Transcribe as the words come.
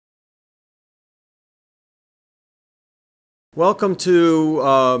Welcome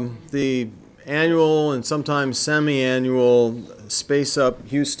to the annual and sometimes semi-annual SpaceUp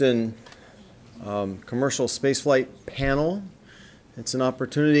Houston commercial spaceflight panel. It's an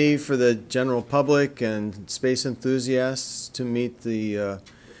opportunity for the general public and space enthusiasts to meet the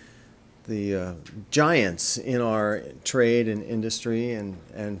giants in our trade and industry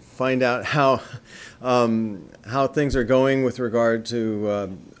and find out how things are going with regard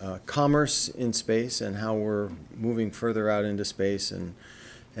to commerce in space and how we're moving further out into space, and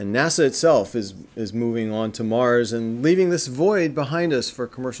NASA itself is moving on to Mars and leaving this void behind us for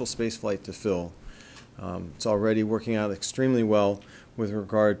commercial spaceflight to fill. It's already working out extremely well with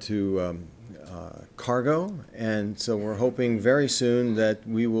regard to cargo, and so we're hoping very soon that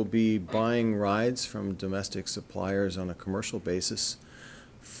we will be buying rides from domestic suppliers on a commercial basis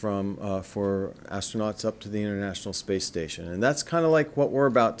for astronauts up to the International Space Station. And that's kind of like what we're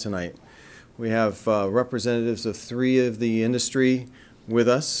about tonight. We have representatives of three of the industry with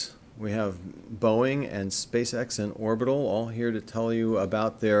us. We have Boeing and SpaceX and Orbital all here to tell you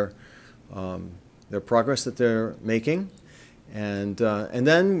about their progress that they're making. And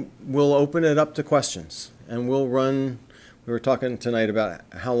then we'll open it up to questions. And we'll run, we were talking tonight about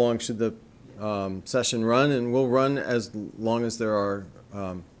how long should the session run, and we'll run as long as there are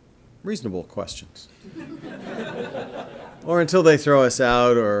reasonable questions. Or until they throw us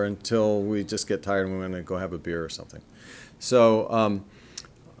out, or until we just get tired and we're going to go have a beer or something. So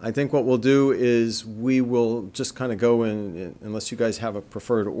I think what we'll do is we will just kind of go in, unless you guys have a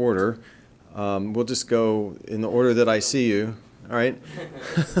preferred order, we'll just go in the order that I see you. All right.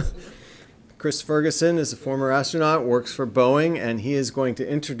 Chris Ferguson is a former astronaut, works for Boeing, and he is going to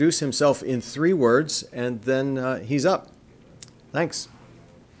introduce himself in 3 words, and then he's up. Thanks.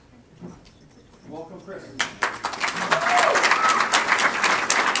 Welcome, Chris.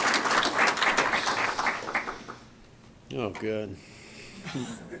 Oh, good.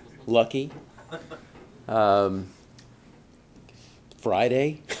 Lucky.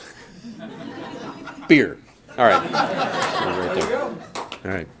 Friday. Beer. All right. Right there. All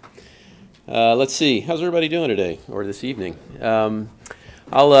right. Let's see. How's everybody doing today or this evening?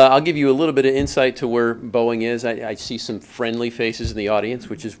 I'll give you a little bit of insight to where Boeing is. I see some friendly faces in the audience,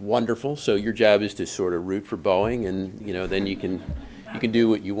 which is wonderful. So your job is to sort of root for Boeing, and then you can do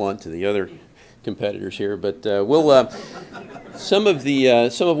what you want to the other competitors here. But some of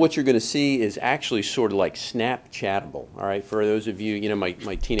what you're going to see is actually sort of like Snapchatable. All right, for those of you, my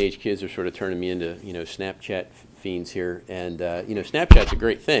teenage kids are sort of turning me into Snapchat fiends here, and Snapchat's a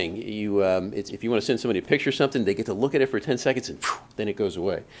great thing. If you want to send somebody a picture of something, they get to look at it for 10 seconds and then it goes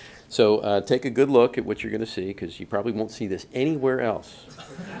away. So take a good look at what you're going to see, because you probably won't see this anywhere else.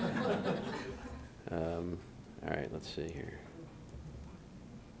 All right, let's see here.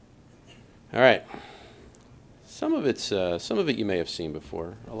 All right. Some of it you may have seen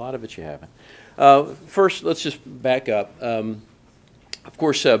before. A lot of it you haven't. First, let's just back up. Of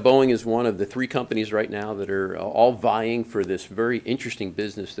course, Boeing is one of the 3 companies right now that are all vying for this very interesting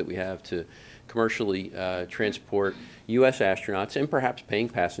business that we have to commercially transport U.S. astronauts and perhaps paying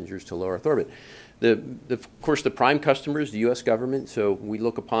passengers to low Earth orbit. Of course, the prime customer is the U.S. government, so we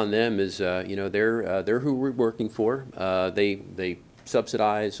look upon them as they're who we're working for. They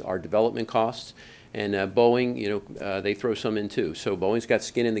subsidize our development costs, and Boeing, they throw some in too. So Boeing's got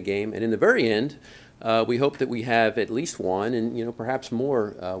skin in the game, and in the very end, we hope that we have at least one and perhaps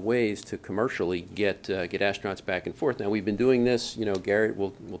more ways to commercially get astronauts back and forth. Now, we've been doing this. Garrett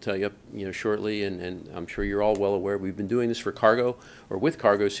will tell you shortly, and I'm sure you're all well aware. We've been doing this for cargo or with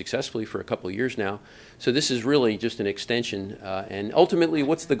cargo successfully for a couple of years now. So this is really just an extension. And ultimately,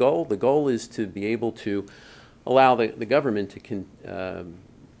 what's the goal? The goal is to be able to allow the government to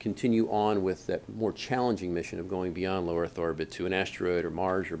continue on with that more challenging mission of going beyond low Earth orbit to an asteroid or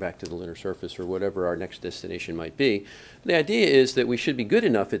Mars or back to the lunar surface or whatever our next destination might be. The idea is that we should be good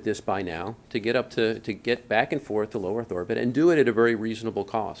enough at this by now to get back and forth to low Earth orbit and do it at a very reasonable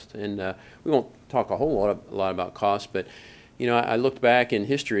cost. And we won't talk a whole lot about cost, but I looked back in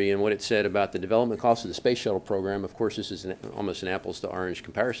history and what it said about the development cost of the space shuttle program. Of course, this is almost an apples to orange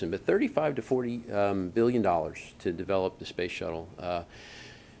comparison, but $35 to $40 billion to develop the space shuttle.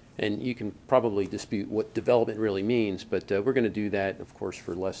 And you can probably dispute what development really means, but we're going to do that, of course,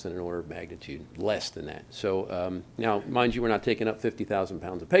 for less than an order of magnitude, less than that. So now, mind you, we're not taking up 50,000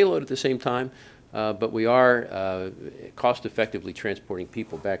 pounds of payload at the same time, but we are cost-effectively transporting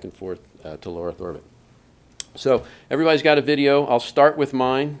people back and forth to low Earth orbit. So everybody's got a video. I'll start with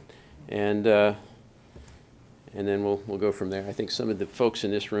mine, and and then we'll go from there. I think some of the folks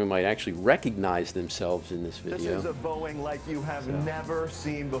in this room might actually recognize themselves in this video. This is a Boeing like you have never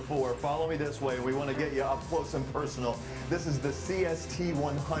seen before. Follow me this way. We want to get you up close and personal. This is the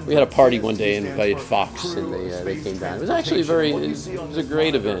CST-100. We had a party one day and invited Fox, and they came down. It was actually it was a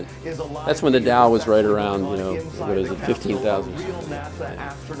great event. That's when the Dow was right around, you know, what is it, 15,000. Real NASA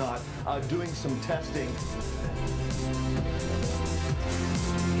astronaut doing some testing.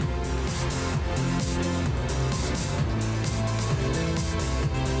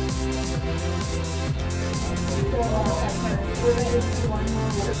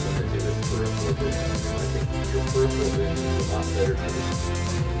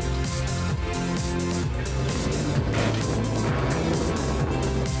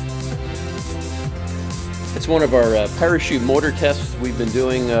 It's one of our parachute motor tests we've been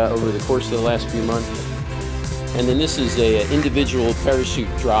doing over the course of the last few months. And then this is an individual parachute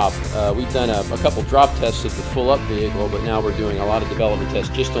drop. We've done a couple drop tests of the full-up vehicle, but now we're doing a lot of development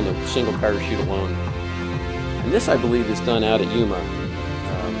tests just on the single parachute alone. And this, I believe, is done out at Yuma.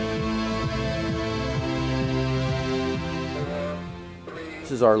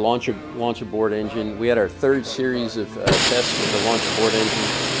 This is our launch aboard engine. We had our third series of tests with the launch aboard engine.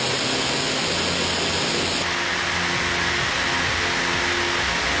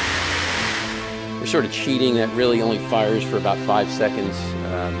 We're sort of cheating. That really only fires for about 5 seconds,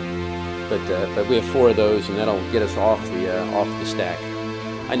 but we have 4 of those, and that'll get us off the stack.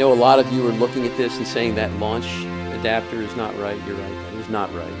 I know a lot of you are looking at this and saying that launch adapter is not right. You're right. It is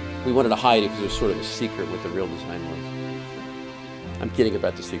not right. We wanted to hide it because it was sort of a secret what the real design was. I'm kidding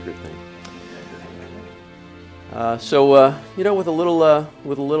about the secret thing. You know, with a little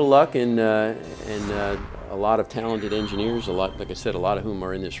luck and a lot of talented engineers, like I said, a lot of whom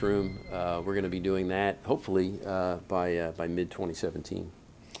are in this room, we're going to be doing that hopefully by mid-2017.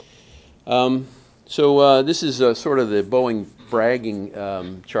 This is sort of the Boeing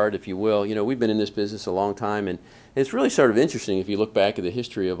bragging chart, if you will. You know, we've been in this business a long time, and it's really sort of interesting if you look back at the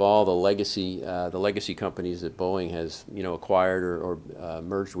history of all the legacy companies that Boeing has, you know, acquired or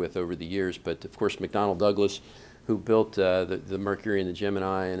merged with over the years. But of course, McDonnell Douglas, who built the Mercury and the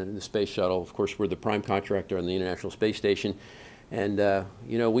Gemini and the Space Shuttle, of course, we're the prime contractor on the International Space Station. And,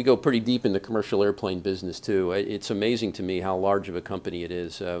 you know, we go pretty deep in the commercial airplane business, too. It's amazing to me how large of a company it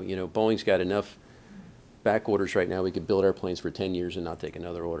is. You know, Boeing's got enough back orders right now. We could build airplanes for 10 years and not take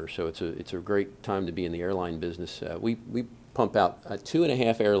another order. So it's a great time to be in the airline business. We pump out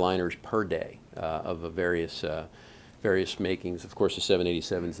 2.5 airliners per day of various makings. Of course, the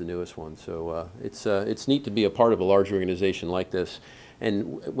 787 is the newest one. So it's neat to be a part of a large organization like this.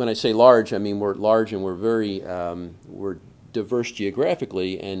 And when I say large, I mean we're large and we're very we're diverse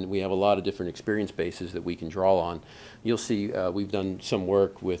geographically, and we have a lot of different experience bases that we can draw on. You'll see we've done some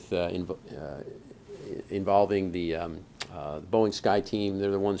work with involving the Boeing Sky Team.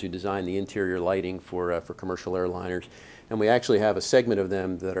 They're the ones who design the interior lighting for commercial airliners. And we actually have a segment of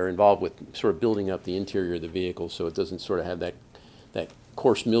them that are involved with sort of building up the interior of the vehicle, so it doesn't sort of have that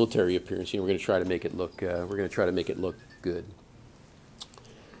coarse military appearance. You know, we're going to try to make it look good.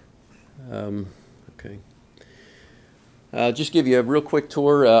 Okay. Just give you a real quick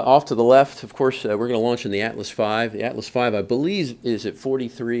tour. Off to the left, of course, we're going to launch in the Atlas V. The Atlas V, I believe, is at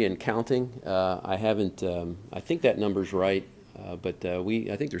 43 and counting. I think that number's right, but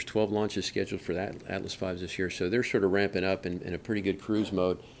I think there's 12 launches scheduled for that Atlas Vs this year, so they're sort of ramping up in a pretty good cruise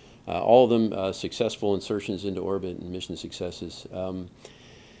mode. All of them successful insertions into orbit and mission successes.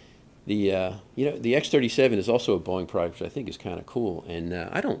 You know, the X-37 is also a Boeing product, which I think is kind of cool. And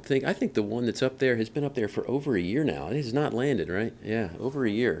I think the one that's up there has been up there for over a year now. It has not landed, right? Yeah, over a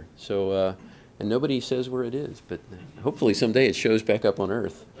year. So, and nobody says where it is, but hopefully someday it shows back up on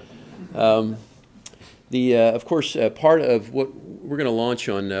Earth. Of course, part of what we're going to launch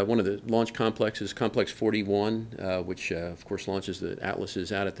on one of the launch complexes, Complex 41, which of course launches the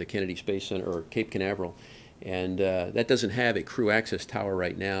Atlases out at the Kennedy Space Center or Cape Canaveral. And that doesn't have a crew access tower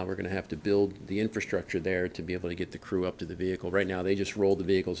right now. We're going to have to build the infrastructure there to be able to get the crew up to the vehicle. Right now, they just roll the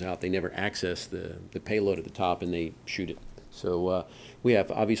vehicles out. They never access the payload at the top, and they shoot it. So we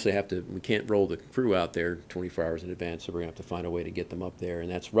can't roll the crew out there 24 hours in advance, so we're going to have to find a way to get them up there,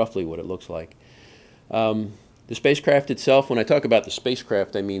 and that's roughly what it looks like. The spacecraft itself, when I talk about the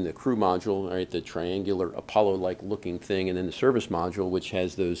spacecraft, I mean the crew module, right, the triangular Apollo-like looking thing, and then the service module, which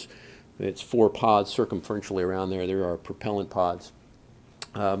has those. It's 4 pods circumferentially around there. There are propellant pods.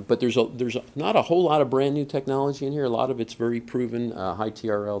 But there's not a whole lot of brand new technology in here. A lot of it's very proven, high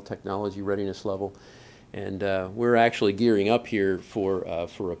TRL technology readiness level. And we're actually gearing up here for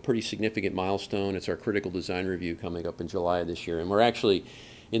a pretty significant milestone. It's our critical design review coming up in July of this year. And we're actually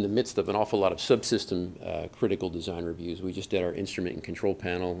in the midst of an awful lot of subsystem critical design reviews. We just did our instrument and control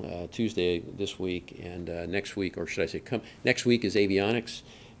panel Tuesday this week, and next week, or should I say next week is avionics,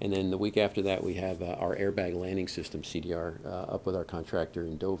 and then the week after that we have our airbag landing system, CDR, up with our contractor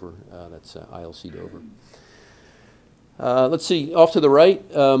in Dover. That's ILC Dover. Let's see, off to the right,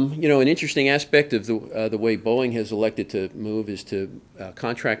 you know, an interesting aspect of the way Boeing has elected to move is to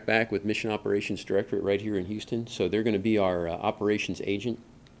contract back with Mission Operations Directorate right here in Houston. So they're going to be our operations agent.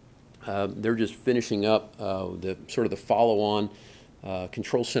 They're just finishing up the sort of the follow-on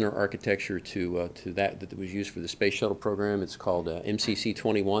control center architecture to that was used for the Space Shuttle program. It's called MCC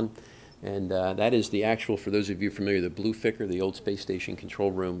 21. And that is the actual, for those of you familiar, the blue Ficker, the old space station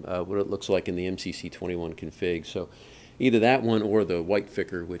control room, what it looks like in the MCC 21 config. So either that one or the white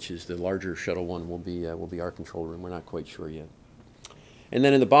Ficker, which is the larger shuttle one, will be our control room. We're not quite sure yet. And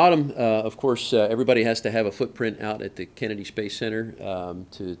then in the bottom, of course, everybody has to have a footprint out at the Kennedy Space Center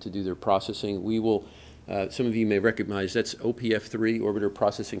to do their processing. We will, some of you may recognize, that's OPF-3, Orbiter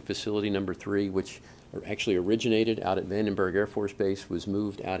Processing Facility number 3, which actually originated out at Vandenberg Air Force Base, was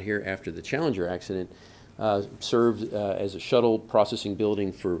moved out here after the Challenger accident, served as a shuttle processing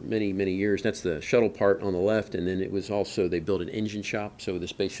building for many, many years. That's the shuttle part on the left, and then it was also, they built an engine shop, so the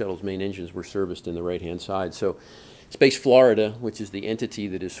Space Shuttle's main engines were serviced in the right-hand side. So Space Florida, which is the entity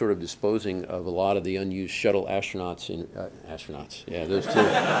that is sort of disposing of a lot of the unused shuttle astronauts, yeah, those two.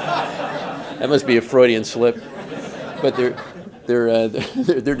 That must be a Freudian slip. But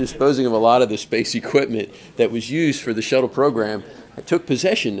they're disposing of a lot of the space equipment that was used for the shuttle program. I took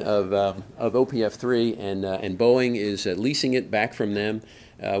possession of OPF-3, and Boeing is leasing it back from them.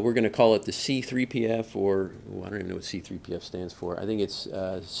 We're going to call it the C3PF, or I don't even know what C3PF stands for. I think it's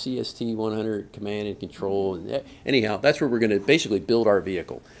CST 100 Command and Control. Anyhow, that's where we're going to basically build our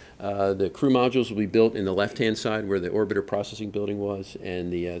vehicle. The crew modules will be built in the left-hand side where the orbiter processing building was,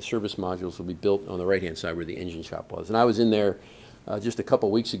 and the service modules will be built on the right-hand side where the engine shop was. And I was in there just a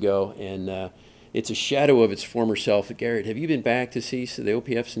couple weeks ago, and it's a shadow of its former self. Garrett, have you been back to see the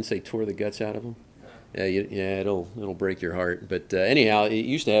OPF since they tore the guts out of them? Yeah, it'll break your heart. But anyhow, it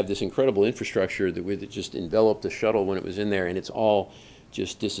used to have this incredible infrastructure that just enveloped the shuttle when it was in there, and it's all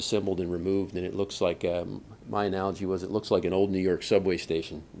just disassembled and removed, and it looks like, my analogy was, it looks like an old New York subway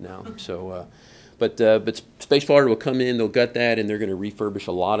station now. So, but Space Florida will come in, they'll gut that, and they're going to refurbish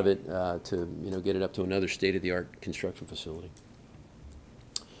a lot of it to get it up to another state-of-the-art construction facility.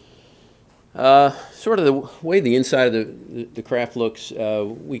 Sort of the way the inside of the craft looks,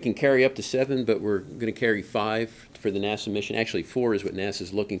 we can carry up to 7, but we're going to carry 5 for the NASA mission. Actually, 4 is what NASA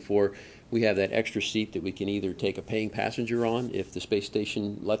is looking for. We have that extra seat that we can either take a paying passenger on if the space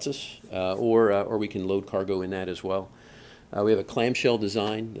station lets us, or we can load cargo in that as well. We have a clamshell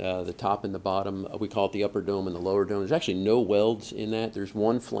design, the top and the bottom. We call it the upper dome and the lower dome. There's actually no welds in that. There's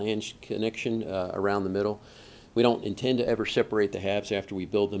one flange connection around the middle. We don't intend to ever separate the halves after we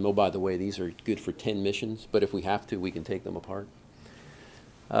build them. Oh, by the way, these are good for 10 missions, but if we have to, we can take them apart.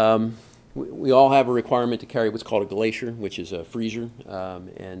 We all have a requirement to carry what's called a glacier, which is a freezer,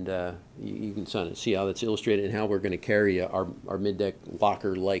 and you can see how that's illustrated and how we're going to carry our mid-deck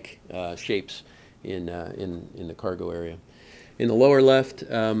locker-like shapes in the cargo area. In the lower left,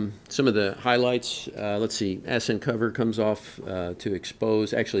 some of the highlights, let's see, ascent cover comes off to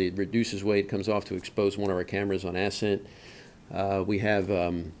expose, actually it reduces weight, comes off to expose one of our cameras on ascent. We have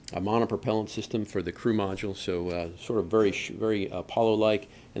a monopropellant system for the crew module, so sort of very Apollo-like,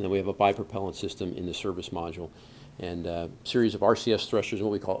 and then we have a bipropellant system in the service module, and a series of RCS thrusters,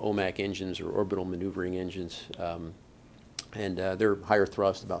 what we call OMAC engines, or orbital maneuvering engines, and they're higher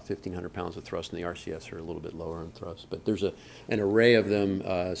thrust, about 1,500 pounds of thrust, and the RCS are a little bit lower in thrust. But there's an array of them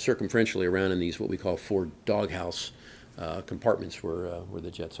circumferentially around in these what we call 4 doghouse compartments where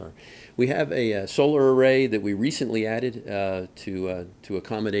the jets are. We have a solar array that we recently added to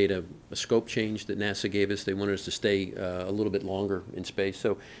accommodate a scope change that NASA gave us. They wanted us to stay a little bit longer in space,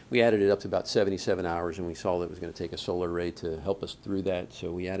 so we added it up to about 77 hours, and we saw that it was going to take a solar array to help us through that,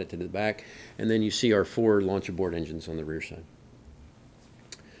 so we added it to the back. And then you see our 4 launch abort engines on the rear side.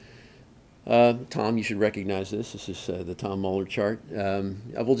 Tom, you should recognize this. This is the Tom Muller chart.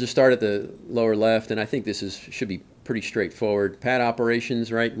 We'll just start at the lower left, and I think this should be pretty straightforward. Pad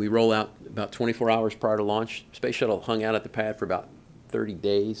operations, right? We roll out about 24 hours prior to launch. Space Shuttle hung out at the pad for about 30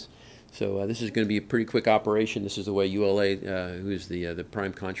 days. So this is going to be a pretty quick operation. This is the way ULA, who is the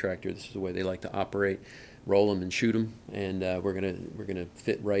prime contractor, this is the way they like to operate. Roll them and shoot them, and we're gonna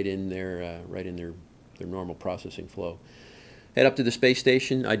fit right in their normal processing flow. Head up to the space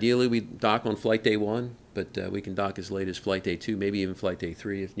station. Ideally, we dock on flight day 1, but we can dock as late as flight day 2, maybe even flight day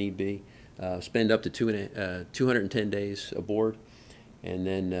 3 if need be. Spend up to 210 days aboard, and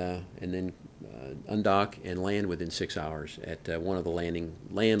then undock and land within 6 hours at one of the land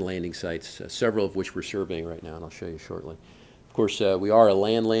landing sites, several of which we're surveying right now, and I'll show you shortly. Of course, we are a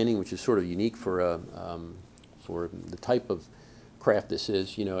land landing, which is sort of unique for the type of craft this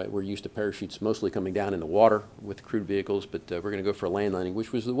is. You know, we're used to parachutes mostly coming down in the water with crewed vehicles, but we're going to go for a land landing,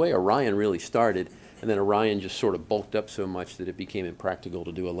 which was the way Orion really started, and then Orion just sort of bulked up so much that it became impractical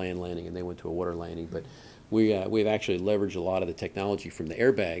to do a land landing, and they went to a water landing. But we've actually leveraged a lot of the technology from the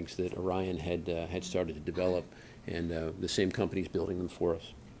airbags that Orion had started to develop, and the same company's building them for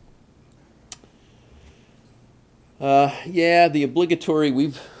us. Yeah, the obligatory,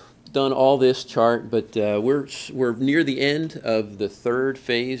 we've done all this chart, but we're near the end of the third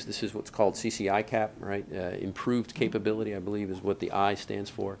phase. This is what's called CCI-CAP, right? Improved capability, I believe, is what the I stands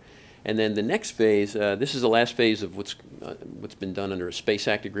for. And then the next phase, this is the last phase of what's been done under a Space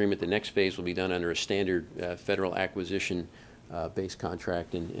Act agreement. The next phase will be done under a standard federal acquisition based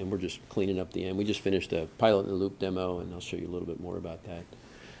contract, and we're just cleaning up the end. We just finished a pilot in the loop demo, and I'll show you a little bit more about that.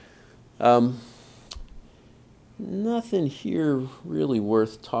 Nothing here really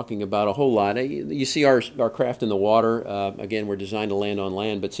worth talking about a whole lot. You see our craft in the water. Again, we're designed to land on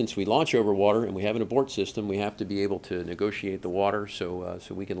land, but since we launch over water and we have an abort system, we have to be able to negotiate the water so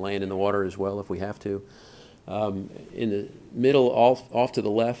we can land in the water as well if we have to. In the middle, off to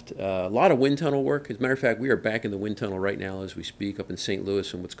the left, a lot of wind tunnel work. As a matter of fact, we are back in the wind tunnel right now as we speak up in St.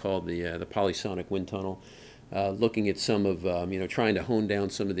 Louis in what's called the polysonic wind tunnel. Looking at some of, trying to hone down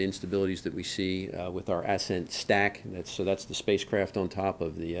some of the instabilities that we see with our ascent stack. So that's the spacecraft on top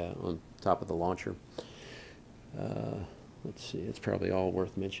of the launcher. Let's see, it's probably all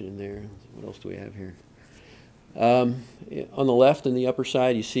worth mentioning there. What else do we have here? On the left, in the upper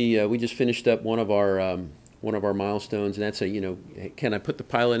side, you see we just finished up one of our milestones, and that's can I put the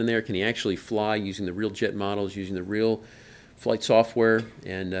pilot in there? Can he actually fly using the real jet models, using the real flight software,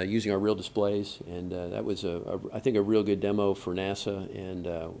 and using our real displays? And that was I think a real good demo for NASA. And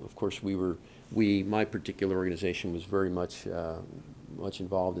of course my particular organization was very much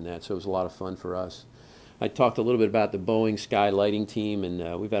involved in that, so it was a lot of fun for us. I talked a little bit about the Boeing Sky Lighting team,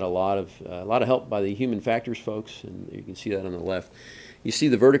 and we've had a lot of help by the human factors folks, and you can see that on the left. You see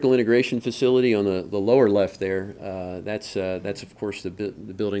the vertical integration facility on the lower left there. That's of course the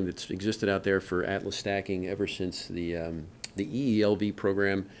building that's existed out there for Atlas stacking ever since the EELV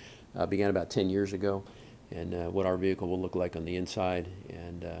program began about 10 years ago, and what our vehicle will look like on the inside,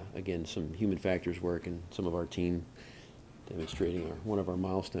 and again, some human factors work and some of our team demonstrating one of our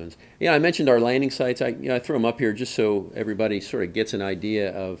milestones. Yeah, I mentioned our landing sites. I throw them up here just so everybody sort of gets an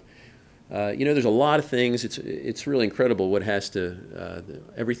idea of, there's a lot of things. It's really incredible what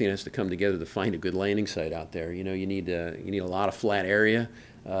everything has to come together to find a good landing site out there. You need a lot of flat area,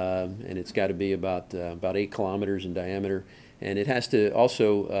 and it's got to be about 8 kilometers in diameter. And it has to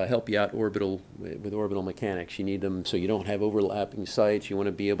also help you out with orbital mechanics. You need them so you don't have overlapping sites. You want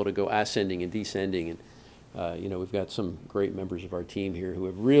to be able to go ascending and descending. And we've got some great members of our team here who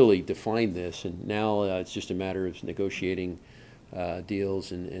have really defined this. And now it's just a matter of negotiating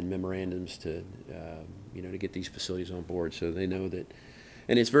deals and memorandums to get these facilities on board, so they know that.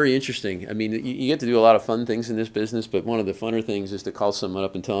 And it's very interesting. I mean, you get to do a lot of fun things in this business, but one of the funner things is to call someone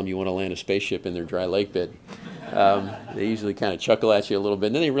up and tell them you want to land a spaceship in their dry lake bed. They usually kind of chuckle at you a little bit,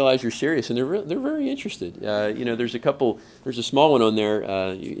 and then they realize you're serious, and they're very interested. There's a small one on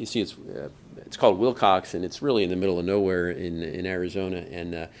there. You see it's called Wilcox, and it's really in the middle of nowhere in Arizona,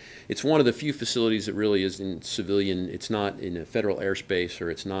 and it's one of the few facilities that really is in civilian. It's not in a federal airspace, or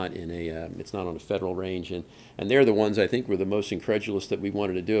it's not on a federal range, and they're the ones I think were the most incredulous that we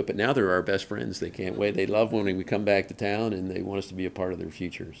wanted to do it, but now they're our best friends. They can't wait. They love when we come back to town, and they want us to be a part of their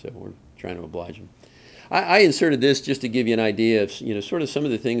future, so we're trying to oblige them. I inserted this just to give you an idea of sort of some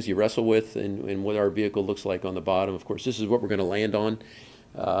of the things you wrestle with and what our vehicle looks like on the bottom. Of course, this is what we're going to land on.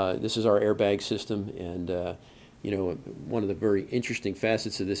 This is our airbag system, and one of the very interesting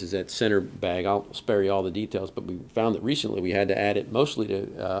facets of this is that center bag. I'll spare you all the details, but we found that recently we had to add it mostly to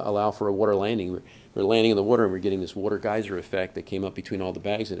allow for a water landing. We're landing in the water, and we're getting this water geyser effect that came up between all the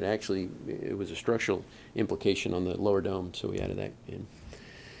bags, and it was a structural implication on the lower dome, so we added that in.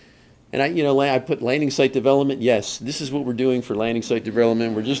 And I put landing site development. Yes, this is what we're doing for landing site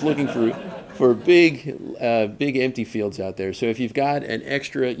development. We're just looking for big empty fields out there. So if you've got an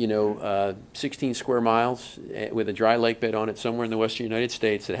extra 16 square miles with a dry lake bed on it somewhere in the western United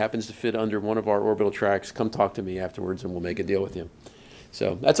States that happens to fit under one of our orbital tracks, come talk to me afterwards, and we'll make a deal with you.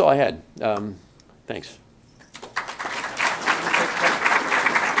 So that's all I had. Thanks.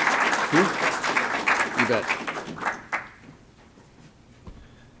 You bet.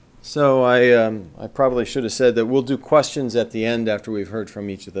 So I probably should have said that we'll do questions at the end after we've heard from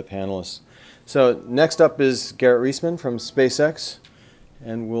each of the panelists. So next up is Garrett Reisman from SpaceX,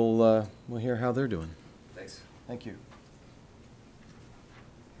 and we'll hear how they're doing. Thanks. Thank you.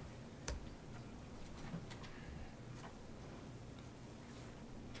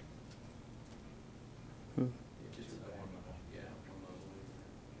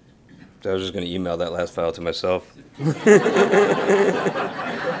 So I was just going to email that last file to myself.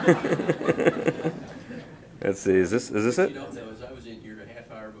 Let's see, is this it? You know, I was in here a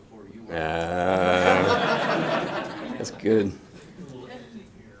half hour before you were. That's good.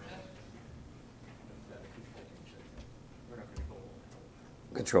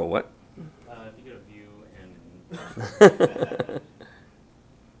 Control what? If you go to view and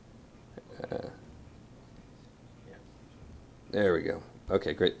There we go.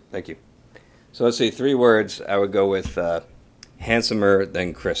 Okay, great. Thank you. So let's see, 3 words. I would go with handsomer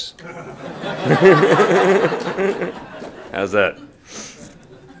than Chris. How's that?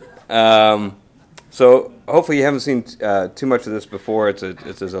 So hopefully you haven't seen too much of this before.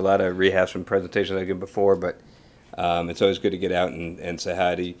 There's a lot of rehash from presentations I did before, but it's always good to get out and say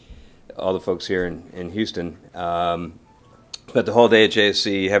hi to all the folks here in Houston. Spent the whole day at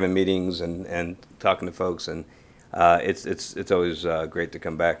JSC having meetings and talking to folks, and it's always great to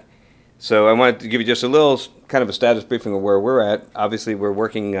come back. So I wanted to give you just a little kind of a status briefing of where we're at. Obviously, we're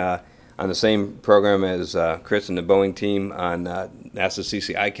working on the same program as Chris and the Boeing team on NASA's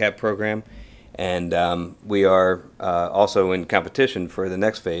CC-ICAP program. And we are also in competition for the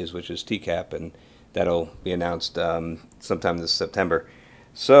next phase, which is TCAP, and that'll be announced sometime this September.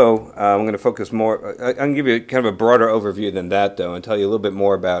 So I'm going to focus more. I'm going to give you kind of a broader overview than that, though, and tell you a little bit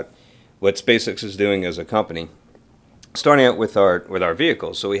more about what SpaceX is doing as a company. Starting out with our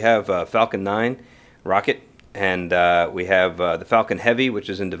vehicles. So we have Falcon 9 rocket, and we have the Falcon Heavy, which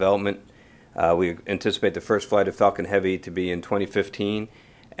is in development. We anticipate the first flight of Falcon Heavy to be in 2015,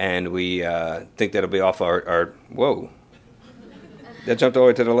 and we think that'll be off our whoa. That jumped all the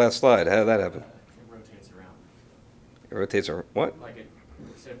way to the last slide. How did that happen? it rotates around. It rotates around. What? Like it,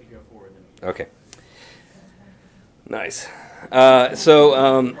 so if you go forward, then Okay. Nice.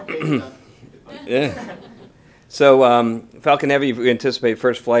 Yeah. So Falcon Heavy, we anticipate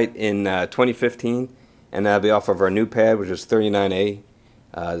first flight in 2015, and that'll be off of our new pad, which is 39A,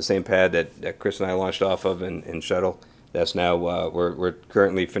 the same pad that Chris and I launched off of in Shuttle. That's now, we're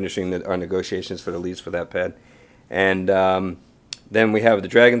currently finishing our negotiations for the lease for that pad. And then we have the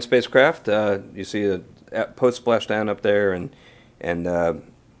Dragon spacecraft. You see a post splashdown up there and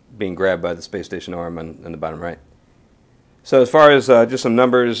being grabbed by the space station arm on the bottom right. So as far as just some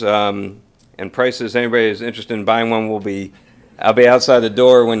numbers, and prices, anybody who's interested in buying one, I'll be outside the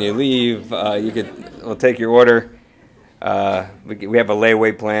door when you leave. We'll take your order. We have a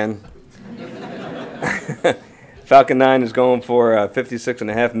layaway plan. Falcon 9 is going for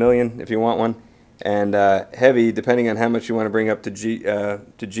 $56.5 million if you want one, and Heavy, depending on how much you want to bring up to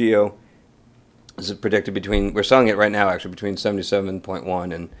GEO, is predicted we're selling it right now actually between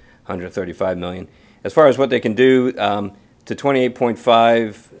 77.1 and 135 million. As far as what they can do, to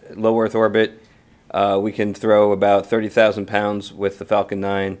 28.5 low Earth orbit, we can throw about 30,000 pounds with the Falcon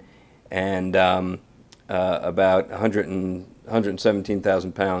 9 and about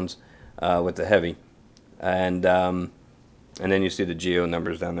 117,000 pounds with the Heavy. And then you see the GEO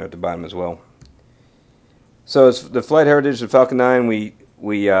numbers down there at the bottom as well. So it's the flight heritage of Falcon 9.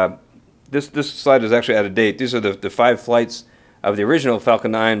 This slide is actually out of date. These are the 5 flights of the original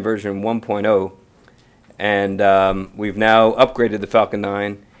Falcon 9 version 1.0. And we've now upgraded the Falcon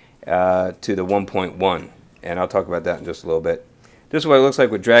 9 to the 1.1, and I'll talk about that in just a little bit. This is what it looks like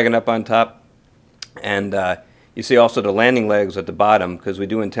with Dragon up on top, and you see also the landing legs at the bottom, because we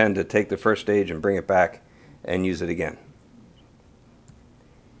do intend to take the first stage and bring it back and use it again.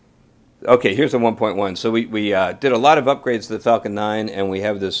 Okay, here's the 1.1. So we did a lot of upgrades to the Falcon 9, and we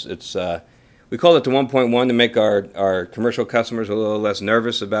have this. We call it the 1.1 to make our commercial customers a little less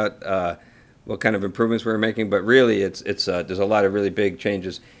nervous about what kind of improvements we're making, but really there's a lot of really big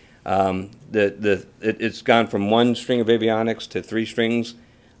changes. It's gone from 1 string of avionics to 3 strings.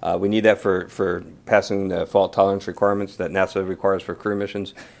 We need that for passing the fault tolerance requirements that NASA requires for crew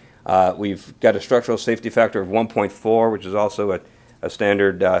missions. We've got a structural safety factor of 1.4, which is also a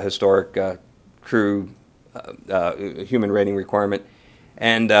standard historic crew human rating requirement.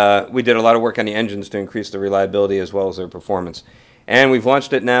 And we did a lot of work on the engines to increase the reliability as well as their performance. And we've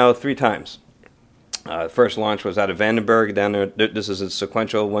launched it now 3 times. First launch was out of Vandenberg down there. This is a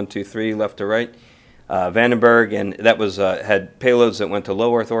sequential 1, 2, 3, left to right. Vandenberg, and that was had payloads that went to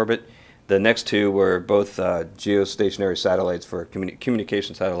low Earth orbit. The next two were both geostationary satellites for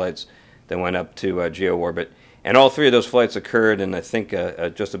communication satellites that went up to geo orbit. And all three of those flights occurred in, I think,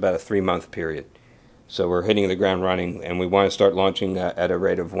 just about a 3-month period. So we're hitting the ground running, and we want to start launching at a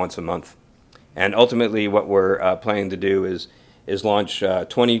rate of once a month. And ultimately, what we're planning to do is launch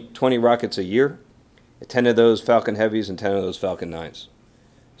 20 rockets a year, 10 of those Falcon Heavies and 10 of those Falcon 9s.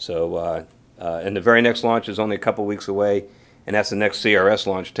 So, and the very next launch is only a couple weeks away, and that's the next CRS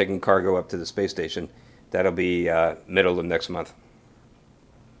launch, taking cargo up to the space station. That'll be middle of next month.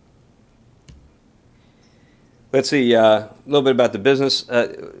 Let's see a little bit about the business.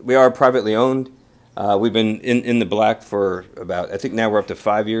 We are privately owned. We've been in the black for about, I think now we're up to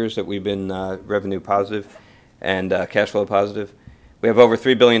 5 years that we've been revenue positive and cash flow positive. We have over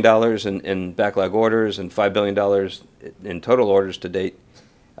 $3 billion in backlog orders and $5 billion in total orders to date,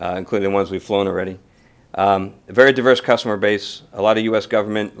 including the ones we've flown already. A very diverse customer base, a lot of U.S.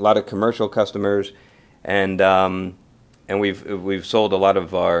 government, a lot of commercial customers, and we've sold a lot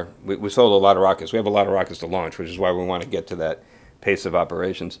of we sold a lot of rockets. We have a lot of rockets to launch, which is why we want to get to that pace of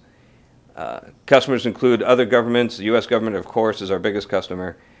operations. Customers include other governments. The U.S. government, of course, is our biggest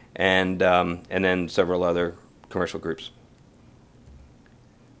customer, and then several other commercial groups.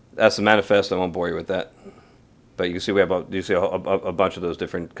 That's the manifest. I won't bore you with that, but you can see we have a bunch of those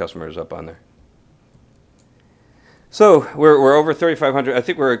different customers up on there. So we're over 3,500. I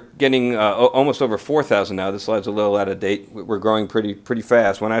think we're getting almost over 4,000 now. This slide's a little out of date. We're growing pretty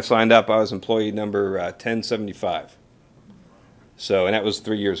fast. When I signed up, I was employee number 1075. So, and that was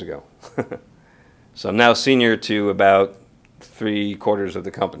 3 years ago. So I'm now senior to about 3/4 of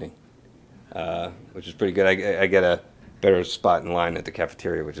the company, which is pretty good. I get a better spot in line at the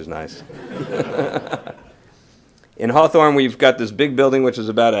cafeteria, which is nice. In Hawthorne, we've got this big building, which is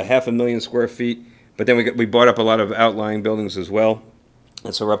about 500,000 square feet. But then we bought up a lot of outlying buildings as well.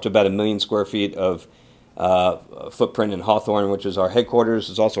 And so we're up to about 1 million square feet of footprint in Hawthorne, which is our headquarters.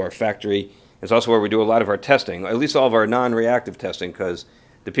 It's also our factory. It's also where we do a lot of our testing, at least all of our non-reactive testing, because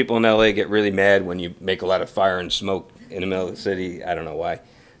the people in LA get really mad when you make a lot of fire and smoke in the middle of the city. I don't know why.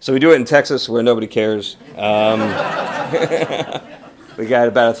 So we do it in Texas where nobody cares. We got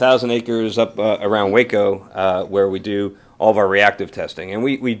about 1,000 acres up around Waco where we do all of our reactive testing. And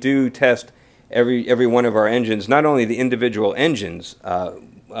we do test every one of our engines, not only the individual engines,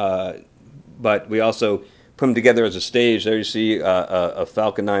 but we also put them together as a stage. There you see a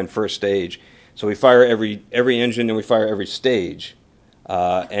Falcon 9 first stage. So we fire every engine and we fire every stage.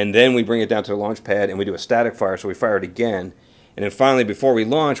 And then we bring it down to the launch pad and we do a static fire, so we fire it again. And then finally, before we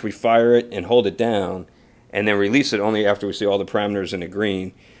launch, we fire it and hold it down and then release it only after we see all the parameters in the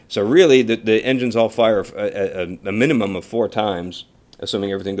green. So really, the engines all fire a minimum of 4 times,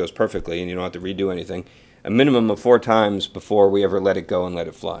 assuming everything goes perfectly and you don't have to redo anything, a minimum of 4 times before we ever let it go and let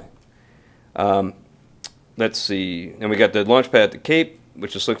it fly. Let's see. And we got the launch pad at the Cape,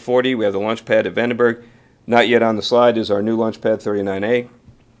 which is Slick 40. We have the launch pad at Vandenberg. Not yet on the slide is our new launch pad 39A.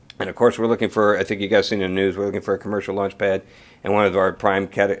 And of course, we're looking for, I think you guys seen in the news, we're looking for a commercial launch pad. And one of our prime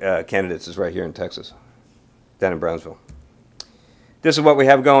candidates is right here in Texas, down in Brownsville. This is what we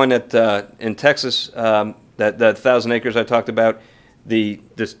have going at in Texas, that 1,000 acres I talked about.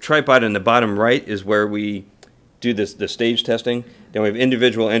 This tripod in the bottom right is where we do the stage testing. Then we have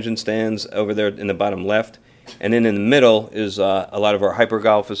individual engine stands over there in the bottom left. And then in the middle is a lot of our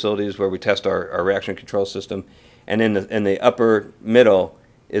hypergol facilities where we test our reaction control system. And in the upper middle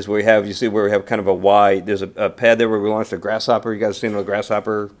is where we have, you see where we have kind of a Y. There's a pad there where we launched a Grasshopper. You guys seen the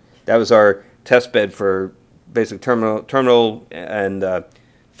Grasshopper? That was our test bed for basic terminal and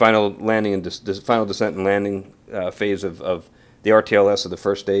final landing and final descent and landing phase of the RTLS of the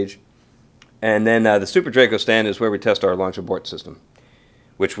first stage. And then the Super Draco stand is where we test our launch abort system,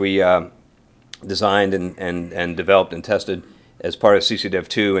 which we designed and developed and tested as part of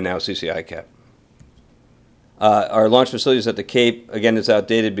CCDEV2 and now CCICAP. Our launch facilities at the Cape, again, is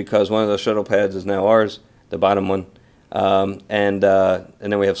outdated because one of those shuttle pads is now ours, the bottom one. And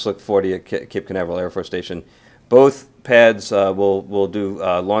then we have Slick 40 at Cape Canaveral Air Force Station. Both pads will do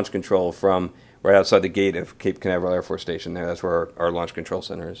launch control from right outside the gate of Cape Canaveral Air Force Station. There, that's where our launch control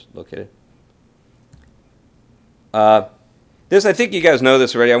center is located. This, I think you guys know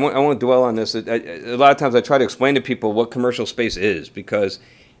this already. I won't dwell on this. A lot of times I try to explain to people what commercial space is because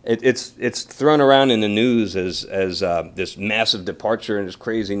it's thrown around in the news as this massive departure and this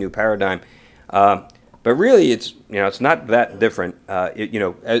crazy new paradigm. But really, it's not that different.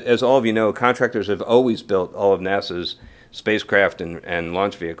 As all of you know, contractors have always built all of NASA's spacecraft and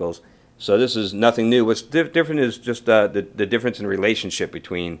launch vehicles. So this is nothing new. What's different is just the difference in relationship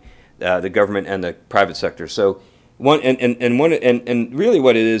between the government and the private sector. So And really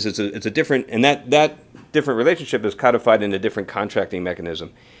what it is, it's a different, and that different relationship is codified in a different contracting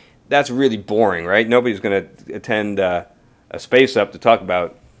mechanism. That's really boring, right? Nobody's going to attend a SpaceUp to talk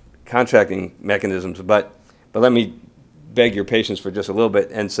about contracting mechanisms, but let me beg your patience for just a little bit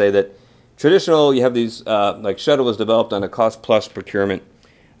and say that traditional, you have these, like shuttle was developed on a cost-plus procurement,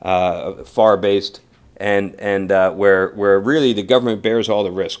 FAR-based, and where really the government bears all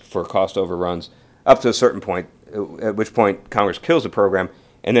the risk for cost overruns up to a certain point, at which point Congress kills the program,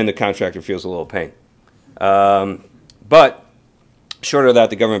 and then the contractor feels a little pain. But short of that,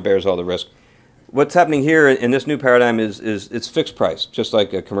 the government bears all the risk. What's happening here in this new paradigm is it's fixed price, just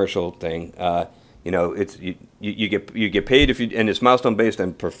like a commercial thing. You know, it's you get paid if you, and it's milestone based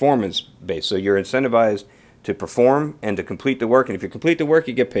and performance based. So you're incentivized to perform and to complete the work, and if you complete the work,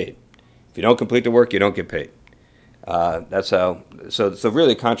 you get paid. If you don't complete the work, you don't get paid. That's how. So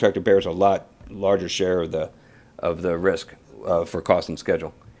really, the contractor bears a lot larger share of the risk for cost and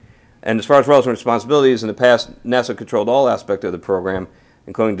schedule. And as far as roles and responsibilities, in the past, NASA controlled all aspects of the program,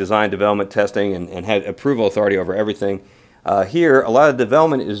 including design, development, testing, and had approval authority over everything. Here, a lot of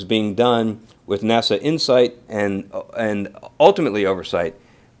development is being done with NASA insight and ultimately oversight.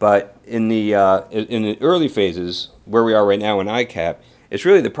 But in the early phases, where we are right now in ICAP, it's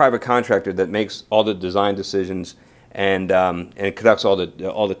really the private contractor that makes all the design decisions and conducts all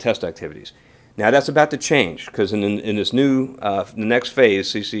the test activities. Now that's about to change, because in this new the next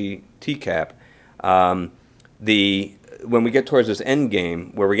phase, CCTCAP, when we get towards this end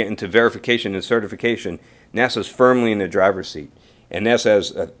game where we get into verification and certification, NASA's firmly in the driver's seat, and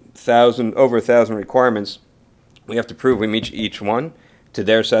NASA has over 1,000 requirements. We have to prove we meet each one to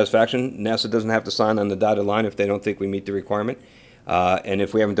their satisfaction. NASA doesn't have to sign on the dotted line if they don't think we meet the requirement, and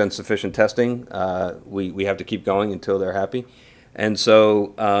if we haven't done sufficient testing, we have to keep going until they're happy. And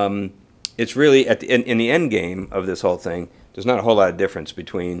so it's really in the end game of this whole thing. There's not a whole lot of difference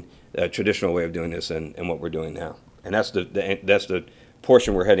between the traditional way of doing this and what we're doing now, and that's the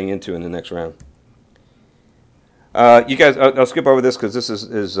portion we're heading into in the next round. You guys, I'll skip over this because this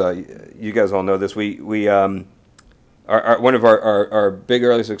is you guys all know this. One of our big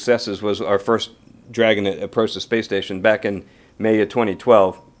early successes was our first Dragon that approached the space station back in May of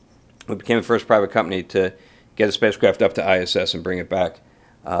 2012. We became the first private company to get a spacecraft up to ISS and bring it back.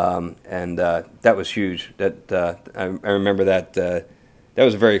 That was huge. I remember that. That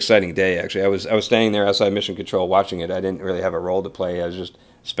was a very exciting day. Actually, I was standing there outside Mission Control watching it. I didn't really have a role to play. I was just a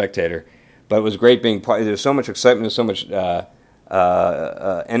spectator. But it was great being part. There's so much excitement. There's so much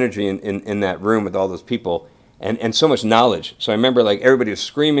energy in that room with all those people, and so much knowledge. So I remember like everybody was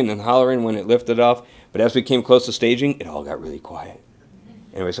screaming and hollering when it lifted off. But as we came close to staging, it all got really quiet.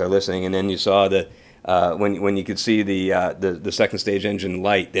 And we started listening, and then you saw when you could see the second stage engine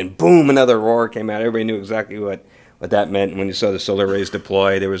light, then boom, another roar came out. Everybody knew exactly what that meant. And when you saw the solar rays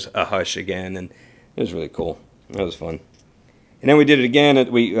deploy, there was a hush again, and it was really cool. That was fun. And then we did it again at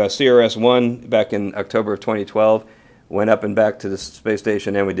CRS-1 back in October of 2012. Went up and back to the space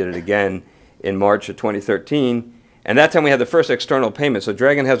station, and we did it again in March of 2013. And that time we had the first external payment. So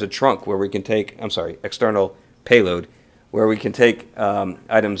Dragon has a trunk where we can take, external payload, where we can take big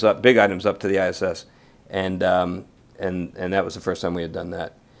items up to the ISS. And that was the first time we had done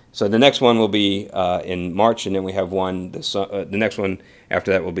that. So the next one will be in March, and then we have one. The next one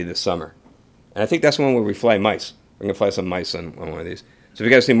after that will be this summer, and I think that's the one where we fly mice. We're gonna fly some mice on one of these. So if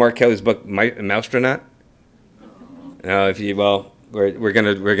you guys see Mark Kelly's book, Mousetronaut, we're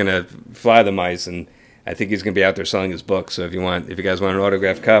gonna fly the mice, and I think he's gonna be out there selling his book. So if you guys want an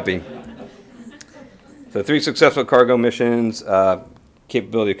autographed copy. So 3 successful cargo missions,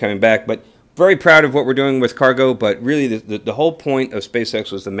 capability of coming back, but. Very proud of what we're doing with cargo, but really the whole point of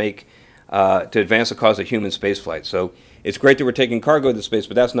SpaceX was to advance the cause of human spaceflight. So it's great that we're taking cargo to space,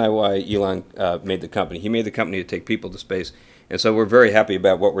 but that's not why Elon made the company. He made the company to take people to space, and so we're very happy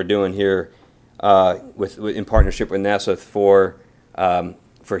about what we're doing here in partnership with NASA for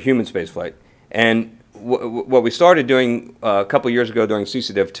human spaceflight. And what we started doing a couple years ago during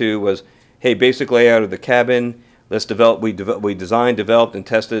CCDEV2 was, hey, basic layout of the cabin. Let's develop. We designed, developed, and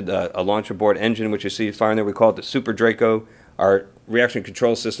tested a launch aboard engine, which you see firing there. We call it the Super Draco. Our reaction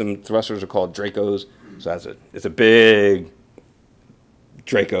control system thrusters are called Dracos. So it's a big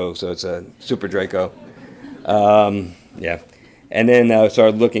Draco. So it's a Super Draco. Yeah. And then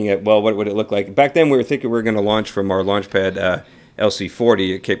started looking at what would it look like. Back then we were thinking we were going to launch from our launch pad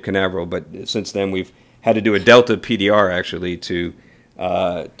LC-40 at Cape Canaveral, but since then we've had to do a Delta PDR actually to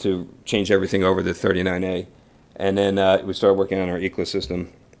change everything over to 39A. And then we started working on our ecosystem.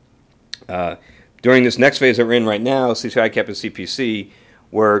 During this next phase that we're in right now, CCI, CAP, and CPC,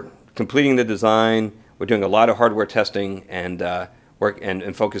 we're completing the design. we're doing a lot of hardware testing and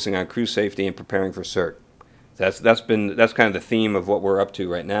and focusing on crew safety and preparing for cert. That's kind of the theme of what we're up to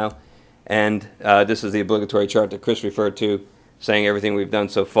right now. And this is the obligatory chart that Chris referred to, saying everything we've done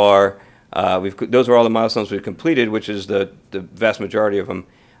so far. Those are all the milestones we've completed, which is the vast majority of them,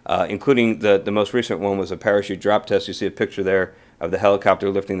 including the most recent one was a parachute drop test. You see a picture there of the helicopter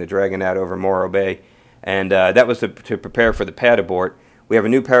lifting the Dragon out over Morro Bay. And that was to prepare for the pad abort. We have a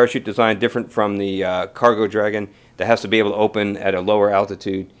new parachute design different from the cargo Dragon that has to be able to open at a lower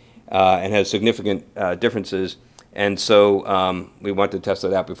altitude and has significant differences. And so we wanted to test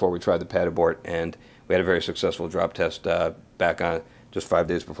that out before we tried the pad abort, and we had a very successful drop test back on just 5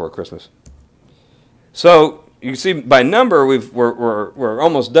 days before Christmas. So you can see by number we're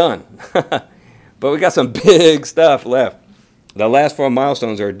almost done, but we got some big stuff left. The last 4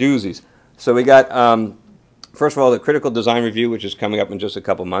 milestones are doozies. So we got first of all the critical design review, which is coming up in just a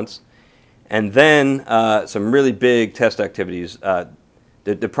couple months, and then some really big test activities.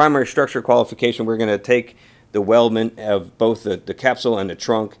 The primary structure qualification, we're going to take the weldment of both the capsule and the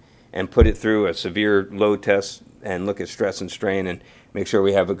trunk and put it through a severe load test and look at stress and strain and make sure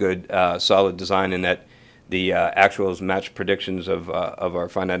we have a good solid design and that the actuals match predictions of our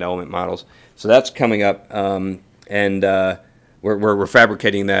finite element models. So that's coming up, and we're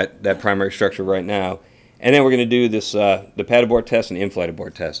fabricating that primary structure right now. And then we're going to do this the pad abort test and the in-flight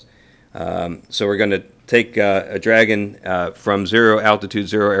abort test. So we're going to take a Dragon from 0 altitude,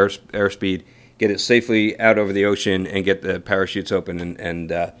 0 airspeed, get it safely out over the ocean and get the parachutes open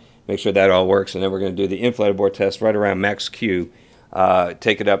and make sure that all works. And then we're going to do the in-flight abort test right around max Q,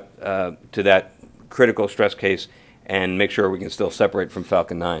 take it up to that critical stress case and make sure we can still separate from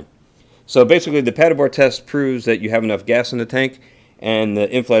Falcon 9. So basically the pad abort test proves that you have enough gas in the tank, and the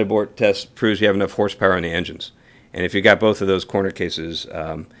in-flight abort test proves you have enough horsepower in the engines. And if you got both of those corner cases,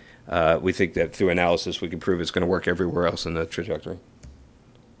 we think that through analysis we can prove it's going to work everywhere else in the trajectory.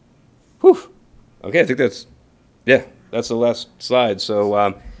 Whew. Okay, I think that's the last slide. So,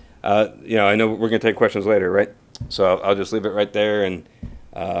 I know we're going to take questions later, right? So I'll just leave it right there and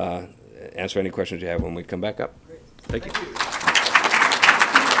answer any questions you have when we come back up. Great. Thank you.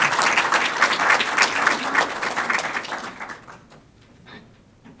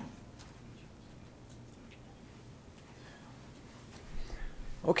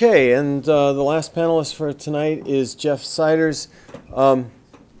 Okay, and the last panelist for tonight is Jeff Siders.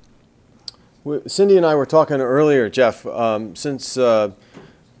 Cindy and I were talking earlier, Jeff, since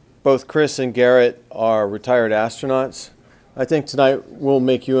both Chris and Garrett are retired astronauts, I think tonight we'll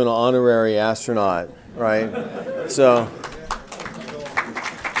make you an honorary astronaut, right? So.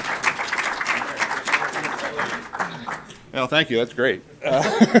 Well, thank you. That's great.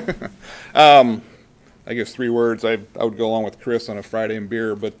 I guess 3 words. I would go along with Chris on a Friday and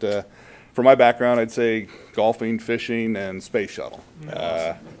beer, but for my background, I'd say golfing, fishing, and space shuttle.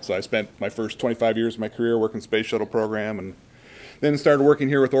 So I spent my first 25 years of my career working space shuttle program, and then started working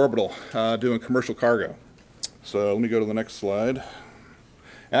here with Orbital, doing commercial cargo. So let me go to the next slide.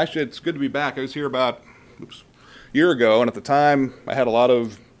 Actually, it's good to be back. I was here about a year ago, and at the time, I had a lot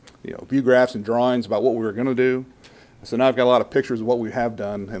of view graphs and drawings about what we were going to do. So now I've got a lot of pictures of what we have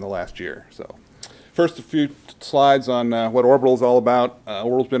done in the last year. So first, a few slides on what Orbital is all about.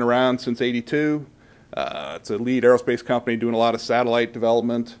 Orbital's been around since '82. It's a lead aerospace company doing a lot of satellite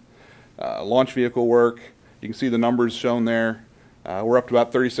development, launch vehicle work. You can see the numbers shown there. We're up to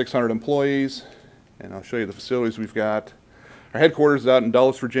about 3,600 employees, and I'll show you the facilities we've got. Our headquarters is out in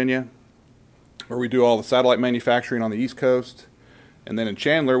Dulles, Virginia, where we do all the satellite manufacturing on the East Coast. And then in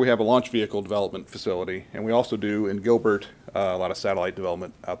Chandler, we have a launch vehicle development facility, and we also do in Gilbert a lot of satellite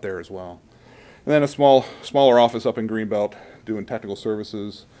development out there as well. And then a smaller office up in Greenbelt doing technical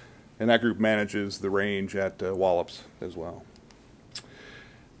services, and that group manages the range at Wallops as well.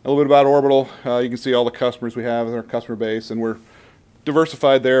 A little bit about Orbital. You can see all the customers we have in our customer base, and we're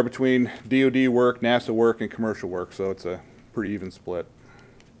diversified there between DoD work, NASA work, and commercial work, so it's a pretty even split.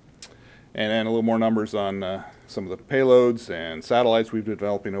 And then a little more numbers on some of the payloads and satellites we've been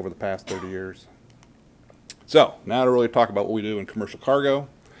developing over the past 30 years. So now to really talk about what we do in commercial cargo.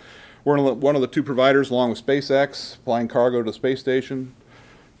 We're one of the 2 providers, along with SpaceX, flying cargo to the space station.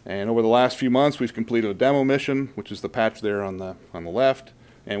 And over the last few months, we've completed a demo mission, which is the patch there on the left.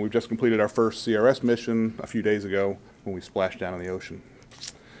 And we've just completed our first CRS mission a few days ago when we splashed down in the ocean.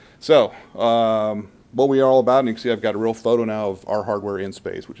 So what we are all about, and you can see I've got a real photo now of our hardware in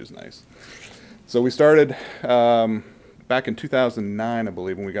space, which is nice. So we started back in 2009, I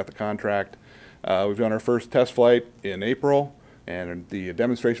believe, when we got the contract. We've done our first test flight in April, and the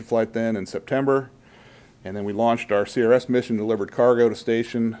demonstration flight then in September. And then we launched our CRS mission, delivered cargo to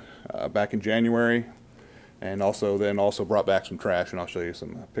station back in January. and also brought back some trash, and I'll show you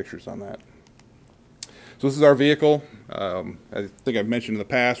some pictures on that. So this is our vehicle. I think I've mentioned in the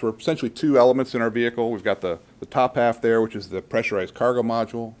past, we're essentially two elements in our vehicle. We've got the top half there, which is the pressurized cargo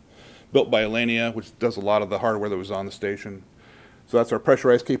module, built by Alenia, which does a lot of the hardware that was on the station. So that's our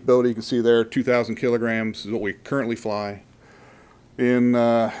pressurized capability. You can see there, 2,000 kilograms is what we currently fly. In,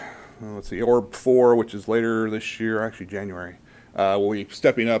 let's see, Orb 4, which is later this year, actually January, we'll be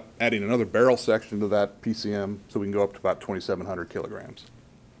stepping up, adding another barrel section to that PCM, so we can go up to about 2,700 kilograms.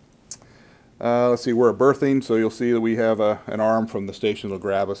 Let's see, we're a berthing, so you'll see that we have an arm from the station that'll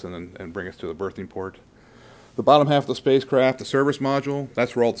grab us and bring us to the berthing port. The bottom half of the spacecraft, the service module,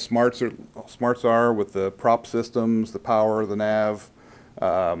 that's where all the smarts are with the prop systems, the power, the nav,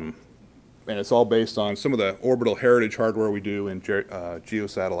 and it's all based on some of the orbital heritage hardware we do in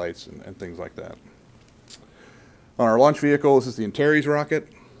geosatellites and things like that. On our launch vehicle, this is the Antares rocket.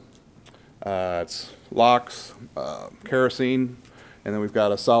 It's LOX, kerosene, and then we've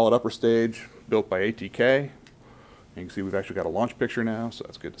got a solid upper stage built by ATK. You can see we've actually got a launch picture now, so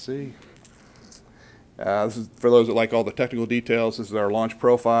that's good to see. This is for those that like all the technical details. This is our launch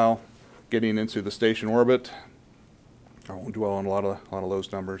profile, getting into the station orbit. I won't dwell on a lot of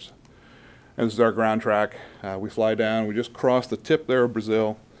those numbers. And this is our ground track. We fly down. We just crossed the tip there of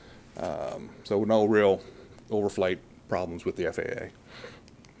Brazil, so no real overflight problems with the FAA.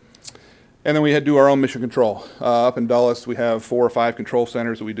 And then we do our own mission control. Up in Dulles, we have 4 or 5 control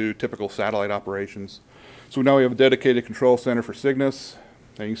centers that we do typical satellite operations. So now we have a dedicated control center for Cygnus.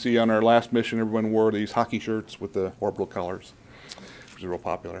 And you can see on our last mission, everyone wore these hockey shirts with the orbital colors, which is real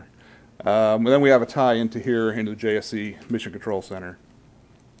popular. And then we have a tie into here, into the JSC Mission Control Center.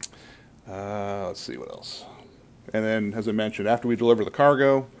 Let's see what else. And then, as I mentioned, after we deliver the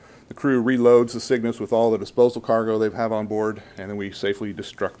cargo, the crew reloads the Cygnus with all the disposal cargo they have on board, and then we safely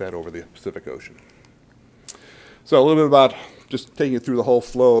destruct that over the Pacific Ocean. So a little bit about just taking you through the whole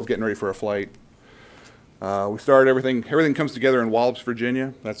flow of getting ready for a flight. We start everything comes together in Wallops,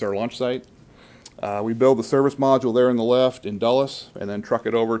 Virginia. That's our launch site. We build the service module there on the left in Dulles, and then truck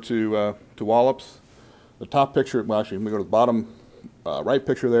it over to Wallops. The top picture, well actually, let me go to the bottom right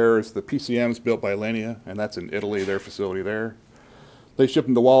picture there is the PCMs built by Alenia, and that's in Italy, their facility there. They ship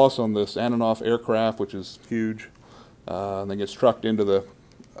them to Wallace on this Antonov aircraft, which is huge, and then gets trucked into the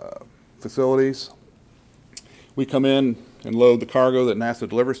facilities. We come in and load the cargo that NASA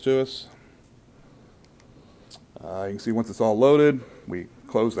delivers to us. You can see once it's all loaded, we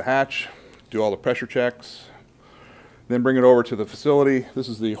close the hatch, do all the pressure checks, then bring it over to the facility. This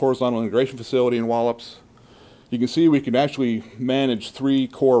is the horizontal integration facility in Wallops. You can see we can actually manage 3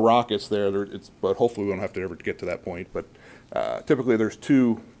 core rockets there, but hopefully we don't have to ever get to that point. But typically there's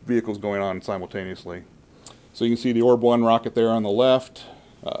 2 vehicles going on simultaneously. So you can see the Orb 1 rocket there on the left,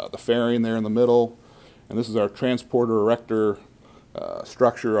 the fairing there in the middle, and this is our transporter erector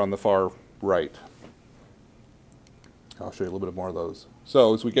structure on the far right. I'll show you a little bit more of those.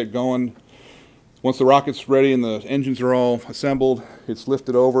 So as we get going, once the rocket's ready and the engines are all assembled, it's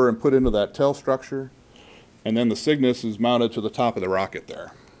lifted over and put into that tail structure, and then the Cygnus is mounted to the top of the rocket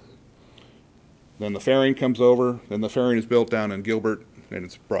there. Then the fairing comes over, then the fairing is built down in Gilbert, and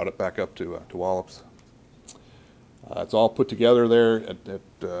it's brought it back up to Wallops. It's all put together there at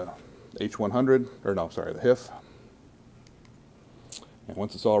H100, or no, sorry, the HIF. And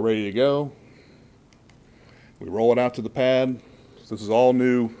once it's all ready to go, we roll it out to the pad. So this is all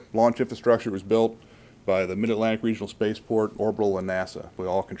new launch infrastructure. It was built by the Mid-Atlantic Regional Spaceport, Orbital, and NASA. We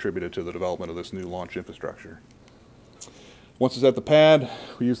all contributed to the development of this new launch infrastructure. Once it's at the pad,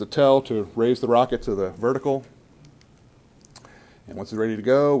 we use the tail to raise the rocket to the vertical. And once it's ready to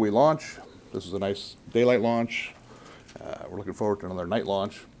go, we launch. This is a nice daylight launch. We're looking forward to another night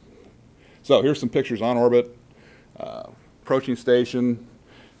launch. So here's some pictures on orbit. Approaching station.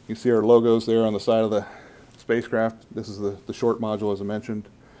 You can see our logos there on the side of the spacecraft. This is the short module, as I mentioned.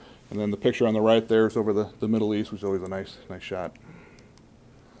 And then the picture on the right there is over the Middle East, which is always a nice shot.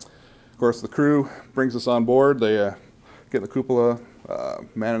 Of course, the crew brings us on board. They get in the cupola,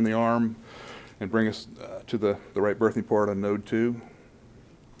 man in the arm, and bring us to the right berthing port on node 2.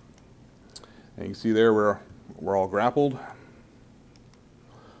 And you can see there we're all grappled.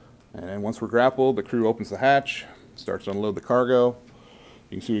 And once we're grappled, the crew opens the hatch, starts to unload the cargo.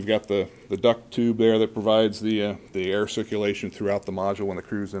 You can see we've got the duct tube there that provides the air circulation throughout the module when the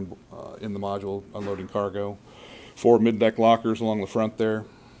crew's in the module unloading cargo. 4 mid-deck lockers along the front there.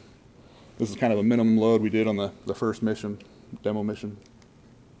 This is kind of a minimum load we did on the first mission, demo mission.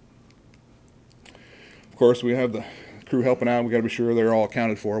 Of course, we have the crew helping out. We've got to be sure they're all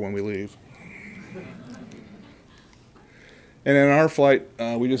accounted for when we leave. And in our flight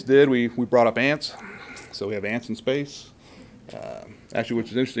we just did, we brought up ants. So we have ants in space. Actually, what's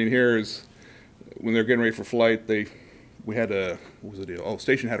interesting here is when they're getting ready for flight, we had a, what was the deal? Oh,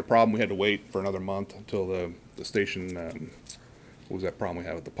 station had a problem. We had to wait for another month until the station, what was that problem we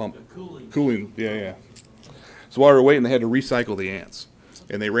had with the pump? The Cooling, yeah. So while we were waiting, they had to recycle the ants.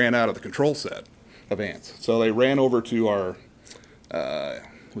 And they ran out of the control set of ants. So they ran over to our,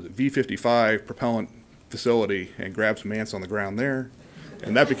 was it V55 propellant facility and grabbed some ants on the ground there.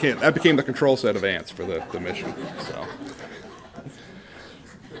 And that became the control set of ants for the mission. So.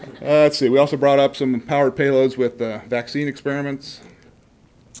 Let's see, we also brought up some powered payloads with vaccine experiments.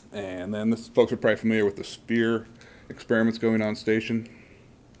 And then folks are probably familiar with the sphere experiments going on station.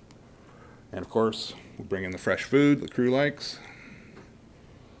 And of course, we bring in the fresh food the crew likes.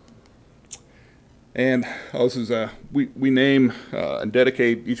 And this is we name and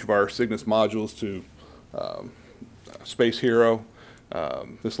dedicate each of our Cygnus modules to Space Hero.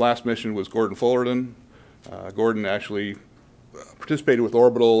 This last mission was Gordon Fullerton. Gordon actually participated with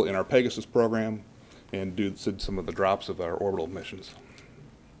Orbital in our Pegasus program and did some of the drops of our Orbital missions,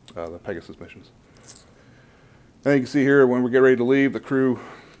 the Pegasus missions. And you can see here when we get ready to leave, the crew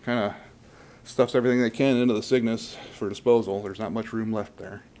kind of stuffs everything they can into the Cygnus for disposal. There's not much room left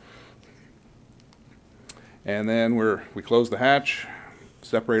there. And then we close the hatch,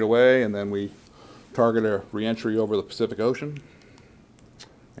 separate away, and then we target a re-entry over the Pacific Ocean.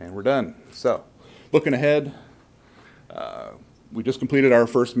 And we're done. So, looking ahead, we just completed our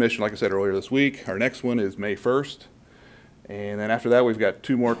first mission, like I said earlier this week. Our next one is May 1st. And then after that, we've got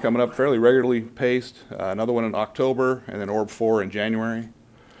 2 more coming up fairly regularly paced. Another one in October, and then Orb 4 in January.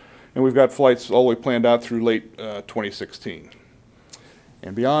 And we've got flights all the way planned out through late 2016.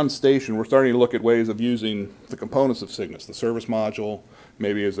 And beyond station, we're starting to look at ways of using the components of Cygnus, the service module,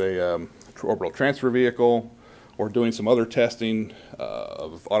 maybe as a orbital transfer vehicle, or doing some other testing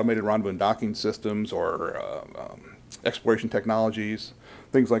of automated rendezvous and docking systems or exploration technologies,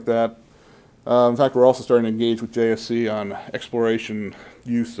 things like that. In fact, we're also starting to engage with JSC on exploration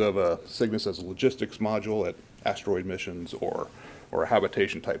use of Cygnus as a logistics module at asteroid missions or a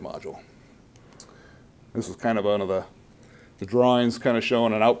habitation type module. This is kind of one of the drawings kind of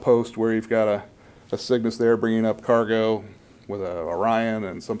showing an outpost where you've got a Cygnus there bringing up cargo with a Orion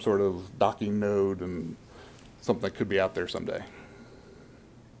and some sort of docking node and something that could be out there someday.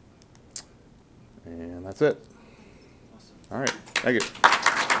 And that's it. All right, thank you.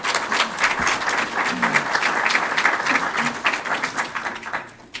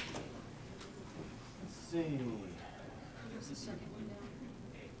 Let's see.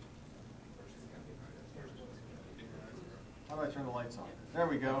 How do I turn the lights on? There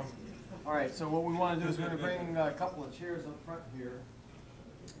we go. All right, so what we want to do is we're going to bring a couple of chairs up front here,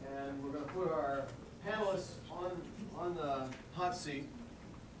 and we're going to put our panelists on the hot seat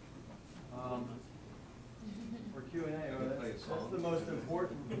for Q&A. That's the most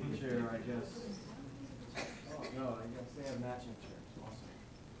important chair, I guess. Oh, no, I guess they have matching chairs. Awesome.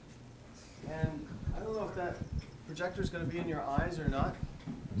 And I don't know if that projector is going to be in your eyes or not.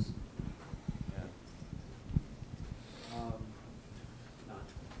 Yeah.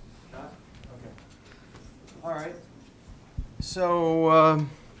 Not? Okay. All right. So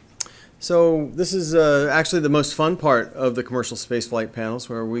this is actually the most fun part of the commercial spaceflight panels,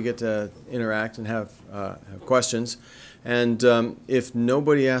 where we get to interact and have questions. And if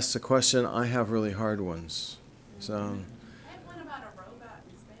nobody asks a question, I have really hard ones. So. I have one about a robot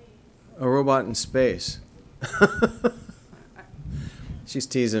in space. A robot in space. She's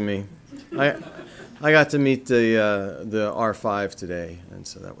teasing me. I got to meet the R5 today, and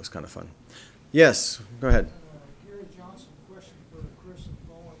so that was kind of fun. Yes, go ahead. Gary Johnson, question for Chris and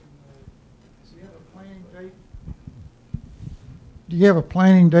Boeing. Does he have a planning date? Do you have a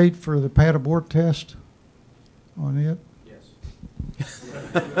planning date for the pad abort test on it? Yes.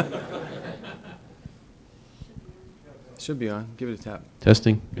 Should be on. Give it a tap.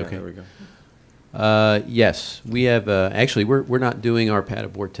 Testing? Yeah, Okay. there we go. Yes, we have, actually, we're not doing our pad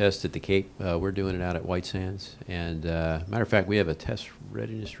abort test at the Cape. We're doing it out at White Sands. And matter of fact, we have a test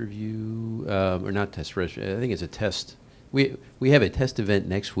readiness review, or not test readiness, I think it's a test. We have a test event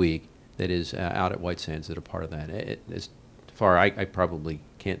next week that is out at White Sands that are part of that. As far, I probably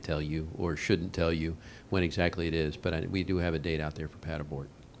can't tell you or shouldn't tell you when exactly it is, but we do have a date out there for pad abort.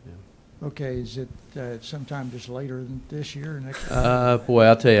 Okay, is it sometime just later than this year or next year? Boy,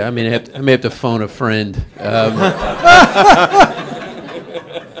 I'll tell you, I may have to phone a friend.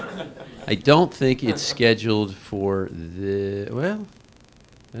 I don't think it's scheduled for well,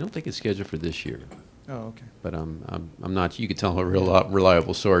 I don't think it's scheduled for this year. Oh, okay. But I'm not. You could tell I'm a real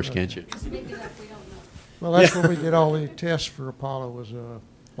reliable source, can't you? Just make it up, we don't know. Well, that's where we did all the tests for Apollo was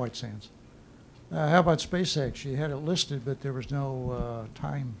White Sands. How about SpaceX? You had it listed, but there was no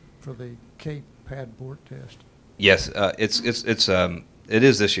time for the Cape pad board test. Yes, it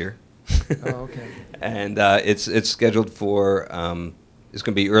is this year. Oh, okay. And it's scheduled for it's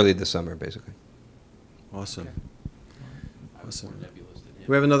going to be early this summer, basically. Awesome. Awesome. Do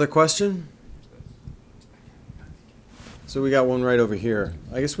we have another question? So we got one right over here.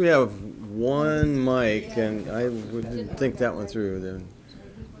 I guess we have one mic, and I didn't think that one through then.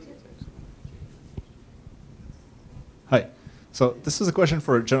 Hi. So this is a question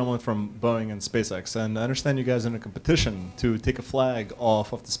for a gentleman from Boeing and SpaceX, and I understand you guys are in a competition to take a flag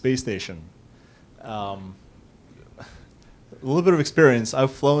off of the space station. A little bit of experience.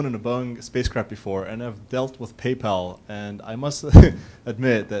 I've flown in a Boeing spacecraft before, and I've dealt with PayPal, and I must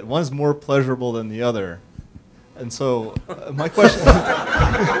admit that one's more pleasurable than the other. And so my question...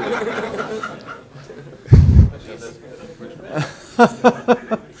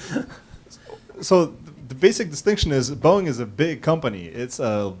 So the basic distinction is Boeing is a big company. It's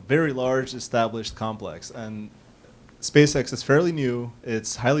a very large, established complex. And SpaceX is fairly new.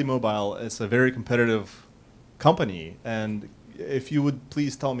 It's highly mobile. It's a very competitive company. And if you would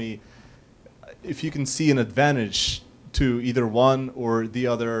please tell me if you can see an advantage to either one or the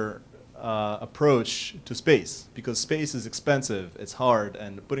other approach to space, because space is expensive, it's hard,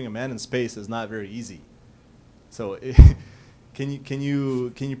 and putting a man in space is not very easy. So can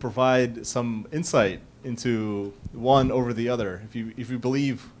you provide some insight into one over the other, if you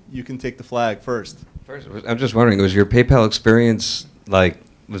believe you can take the flag first? First, I'm just wondering, was your PayPal experience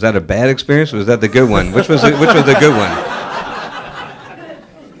was that a bad experience, or was that the good one? Which was the good one?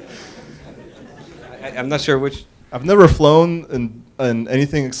 I'm not sure which. I've never flown in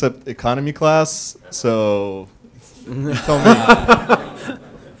anything except economy class, so you tell me.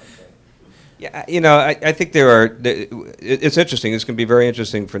 Yeah, I think it's interesting. It's going to be very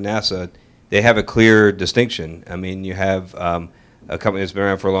interesting for NASA. They have a clear distinction. I mean, you have a company that's been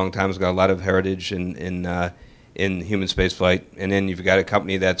around for a long time, has got a lot of heritage in human spaceflight, and then you've got a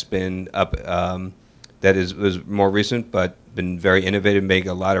company that's been up, that was more recent, but been very innovative, making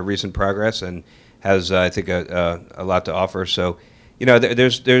a lot of recent progress, and has, I think, a lot to offer. So,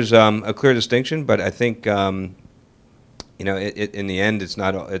 there's a clear distinction, but I think, in the end,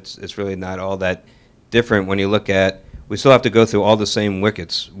 it's really not all that different when you look at. We still have to go through all the same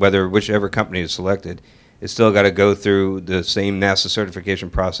wickets, whichever company is selected. It's still got to go through the same NASA certification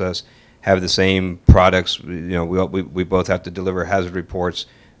process, have the same products. We both have to deliver hazard reports,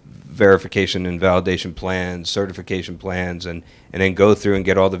 verification and validation plans, certification plans, and then go through and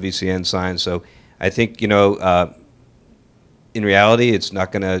get all the VCN signs. So I think in reality, it's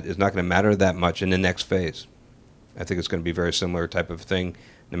not gonna matter that much in the next phase. I think it's going to be a very similar type of thing,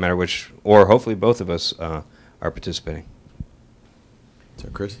 no matter which, or hopefully both of us are participating. So,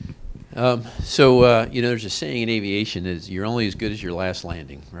 Chris? There's a saying in aviation is you're only as good as your last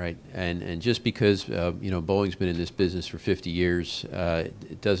landing, right? And just because, Boeing's been in this business for 50 years,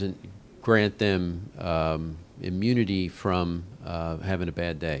 it doesn't grant them immunity from having a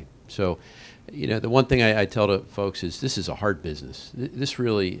bad day. So, the one thing I tell to folks is this is a hard business. This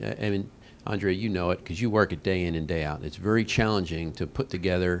really, Andre, you know it because you work it day in and day out. It's very challenging to put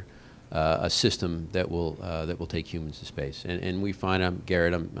together a system that will take humans to space. And we find,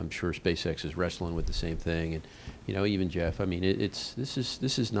 Garrett, I'm sure SpaceX is wrestling with the same thing, and even Jeff. I mean, this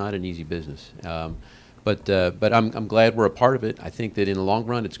is not an easy business. But I'm glad we're a part of it. I think that in the long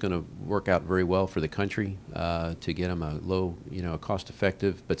run, it's going to work out very well for the country to get them a low,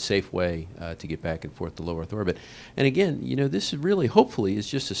 cost-effective but safe way to get back and forth to low Earth orbit. And again, this really, hopefully, is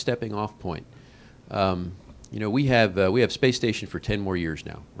just a stepping-off point. We have space station for 10 more years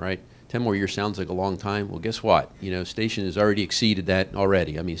now, right? 10 more years sounds like a long time. Well, guess what? Station has already exceeded that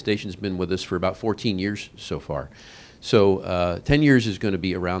already. I mean, station's been with us for about 14 years so far. So 10 years is going to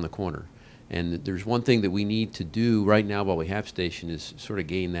be around the corner. And there's one thing that we need to do right now while we have station is sort of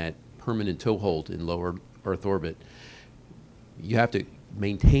gain that permanent toehold in low Earth orbit. You have to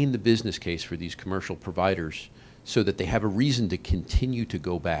maintain the business case for these commercial providers so that they have a reason to continue to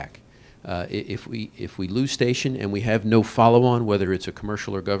go back. If we lose station and we have no follow-on, whether it's a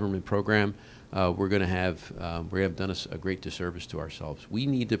commercial or government program, we're going to have done a great disservice to ourselves. We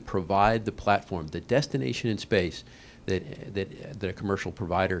need to provide the platform, the destination in space that a commercial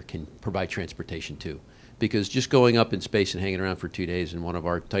provider can provide transportation to. Because just going up in space and hanging around for 2 days in one of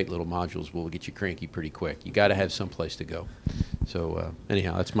our tight little modules will get you cranky pretty quick. You got to have some place to go. So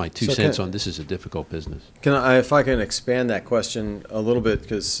anyhow, that's my 2 cents on this is a difficult business. If I can expand that question a little bit,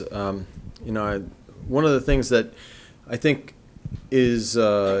 because one of the things that I think is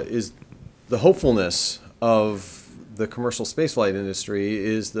the hopefulness of the commercial spaceflight industry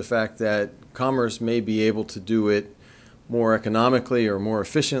is the fact that commerce may be able to do it more economically or more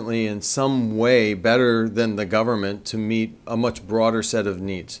efficiently in some way better than the government to meet a much broader set of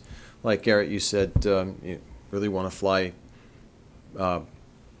needs. Like Garrett, you said you really want to fly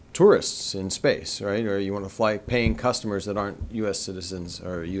tourists in space, right? Or you want to fly paying customers that aren't U.S. citizens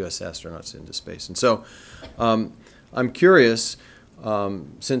or U.S. astronauts into space. And so I'm curious,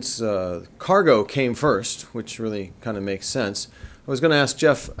 since cargo came first, which really kind of makes sense, I was going to ask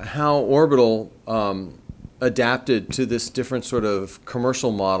Jeff how Orbital adapted to this different sort of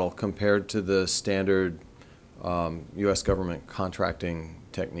commercial model compared to the standard U.S. government contracting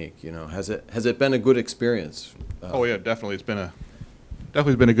technique. You know, has it been a good experience? Oh yeah, definitely. It's been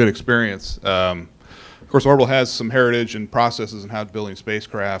a good experience. Of course, Orbital has some heritage and processes in how it's building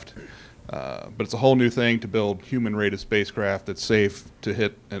spacecraft, but it's a whole new thing to build human-rated spacecraft that's safe to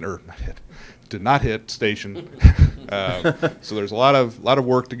hit to not hit station. So there's a lot of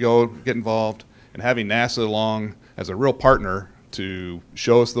work to get involved, and having NASA along as a real partner to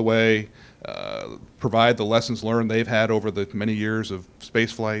show us the way, provide the lessons learned they've had over the many years of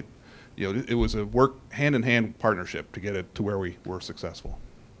space flight. You know, it was a hand-in-hand partnership to get it to where we were successful.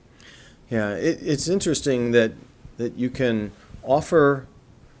 Yeah, it's interesting that you can offer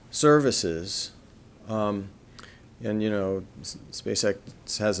services, and you know,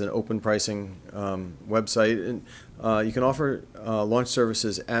 SpaceX has an open pricing website, and you can offer launch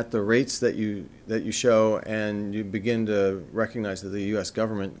services at the rates that you show, and you begin to recognize that the U.S.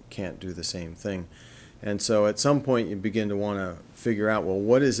 government can't do the same thing. And so at some point you begin to want to figure out, well,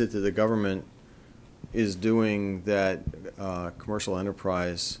 what is it that the government is doing that commercial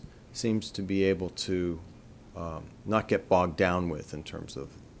enterprise seems to be able to not get bogged down with in terms of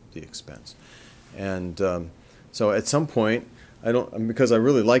the expense. And so at some point, because I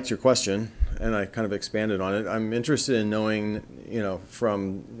really liked your question and I kind of expanded on it, I'm interested in knowing, you know,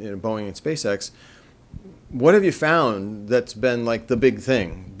 from Boeing and SpaceX, what have you found that's been like the big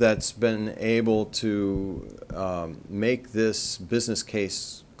thing that's been able to make this business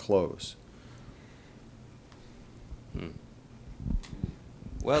case close?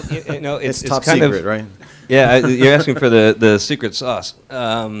 Well, you know, it's top kind secret, of, right? Yeah, you're asking for the secret sauce.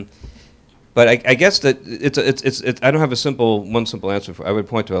 But I guess that it's I don't have one simple answer for. I would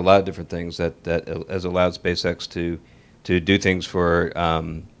point to a lot of different things that has allowed SpaceX to do things for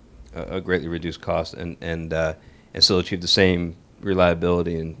a greatly reduced cost and still achieve the same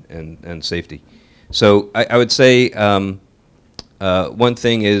reliability and safety. So I would say one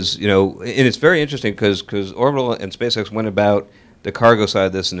thing is, you know, and it's very interesting because Orbital and SpaceX went about the cargo side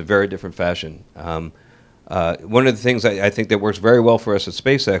of this in a very different fashion. One of the things I think that works very well for us at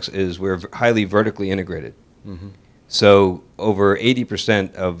SpaceX is we're highly vertically integrated. Mm-hmm. So over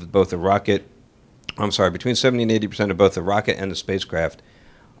 80% of both the rocket, between 70 and 80% of both the rocket and the spacecraft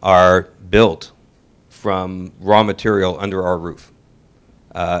are built from raw material under our roof.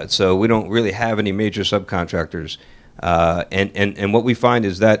 So we don't really have any major subcontractors. And what we find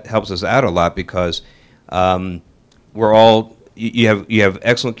is that helps us out a lot because we're all, you have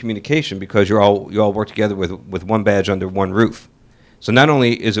excellent communication because you all work together with one badge under one roof. So not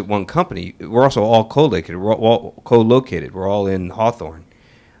only is it one company, we're also all co-located. We're all co-located. We're all in Hawthorne.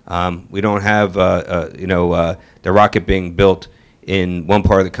 We don't have the rocket being built in one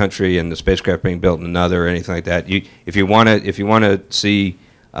part of the country and the spacecraft being built in another or anything like that. If you want to see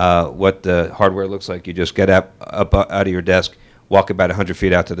what the hardware looks like, you just get up out of your desk, walk about 100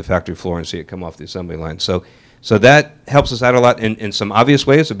 feet out to the factory floor, and see it come off the assembly line. So that helps us out a lot in some obvious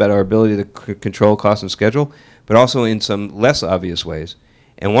ways about our ability to control cost and schedule, but also in some less obvious ways.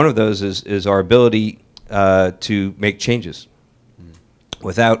 And one of those is our ability to make changes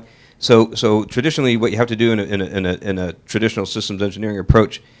without. So traditionally, what you have to do in a traditional systems engineering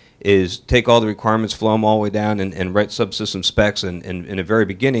approach is take all the requirements, flow them all the way down, and write subsystem specs in the very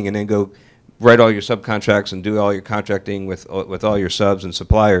beginning, and then go write all your subcontracts and do all your contracting with all your subs and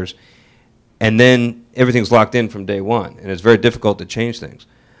suppliers, and then everything's locked in from day one, and it's very difficult to change things.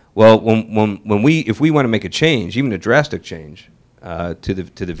 Well, if we want to make a change, even a drastic change to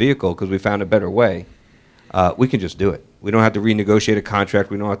the vehicle, because we found a better way, we can just do it. We don't have to renegotiate a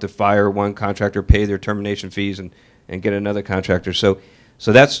contract. We don't have to fire one contractor, pay their termination fees, and get another contractor. So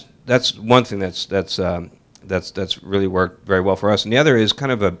that's one thing that's really worked very well for us. And the other is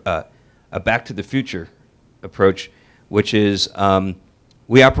kind of a back to the future approach, which is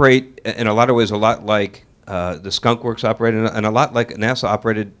we operate in a lot of ways a lot like the Skunk Works operated, and a lot like NASA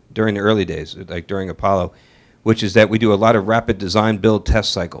operated during the early days, like during Apollo, which is that we do a lot of rapid design build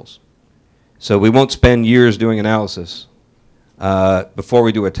test cycles. So we won't spend years doing analysis before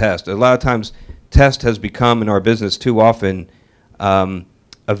we do a test. A lot of times, test has become in our business too often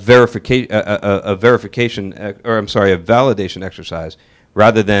a verification, a validation exercise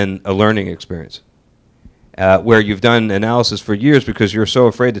rather than a learning experience. Where you've done analysis for years because you're so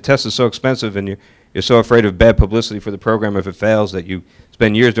afraid the test is so expensive and you're so afraid of bad publicity for the program if it fails that you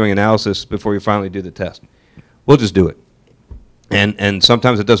spend years doing analysis before you finally do the test. We'll just do it. And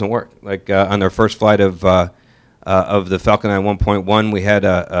sometimes it doesn't work. Like on our first flight of the Falcon 9 1.1, we had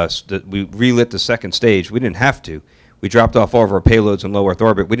we relit the second stage. We didn't have to. We dropped off all of our payloads in low Earth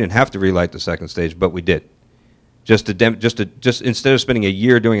orbit. We didn't have to relight the second stage, but we did. Just instead of spending a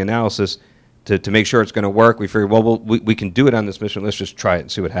year doing analysis to make sure it's going to work, we figured, well, we can do it on this mission. Let's just try it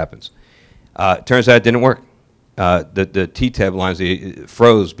and see what happens. Turns out it didn't work. The T-tab lines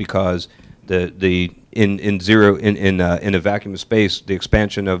froze because in a vacuum of space, the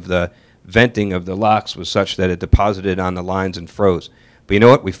expansion of the venting of the locks was such that it deposited on the lines and froze. But you know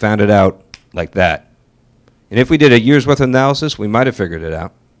what? We found it out like that. And if we did a year's worth of analysis, we might have figured it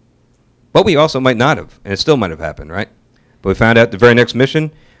out. But we also might not have, and it still might have happened, right? But we found out the very next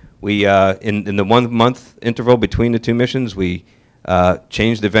mission, we in the 1 month interval between the two missions, we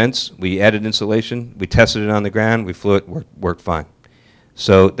changed events, we added insulation, we tested it on the ground, we flew it, worked fine.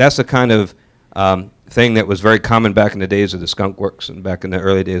 So that's the kind of thing that was very common back in the days of the skunk works and back in the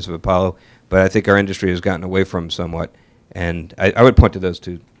early days of Apollo, but I think our industry has gotten away from somewhat. And I would point to those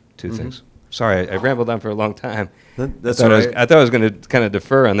two things. Sorry, I rambled on for a long time. That's all right. I thought I was going to kind of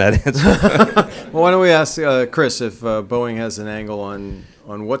defer on that answer. Well, why don't we ask Chris if Boeing has an angle on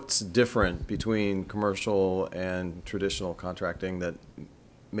what's different between commercial and traditional contracting that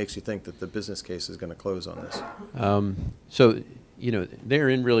makes you think that the business case is going to close on this? So, you know,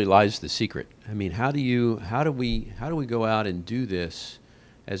 therein really lies the secret. I mean, how do we go out and do this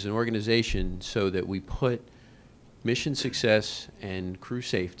as an organization so that we put mission success and crew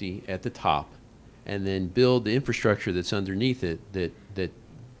safety at the top, and then build the infrastructure that's underneath it that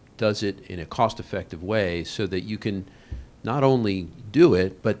does it in a cost-effective way so that you can not only do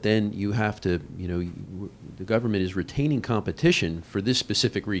it, but then you have to, you know, the government is retaining competition for this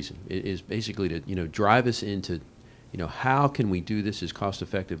specific reason. It is basically to, you know, drive us into, you know, how can we do this as cost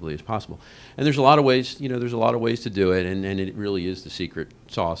effectively as possible? And there's a lot of ways, you know, there's a lot of ways to do it, and it really is the secret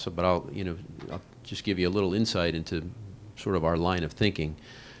sauce. But I'll just give you a little insight into sort of our line of thinking.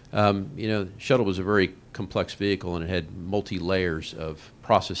 You know, shuttle was a very complex vehicle, and it had multi-layers of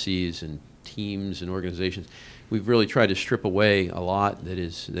processes and teams and organizations. We've really tried to strip away a lot that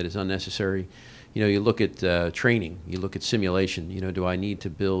is unnecessary. You know, you look at training, you look at simulation. You know, do I need to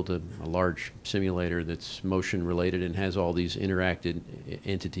build a large simulator that's motion related and has all these interacted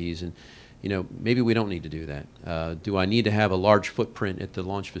entities? And you know, maybe we don't need to do that. Do I need to have a large footprint at the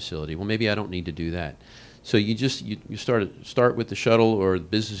launch facility? Well, maybe I don't need to do that. So you start with the shuttle or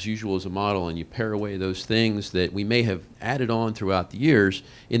business as usual as a model, and you pare away those things that we may have added on throughout the years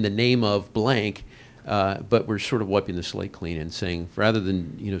in the name of blank, but we're sort of wiping the slate clean and saying, rather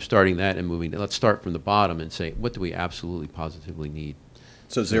than, you know, starting that and moving, let's start from the bottom and say, what do we absolutely positively need?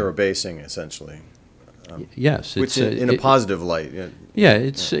 So zero basing, essentially. Yes. Which in a positive light. Yeah,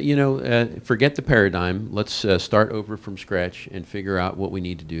 it's, you know, forget the paradigm. Let's start over from scratch and figure out what we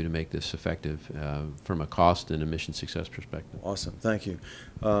need to do to make this effective from a cost and a mission success perspective. Awesome. Thank you.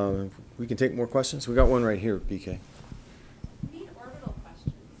 We can take more questions. We got one right here, BK. We need orbital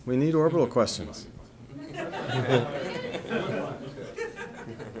questions. We need orbital questions.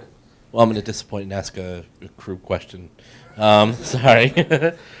 Well, I'm going to disappoint and ask a crew question. Sorry.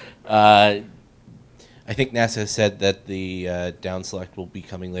 I think NASA has said that the down select will be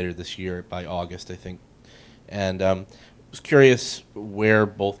coming later this year by August, I think. And I was curious where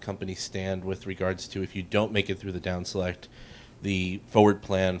both companies stand with regards to, if you don't make it through the down select, the forward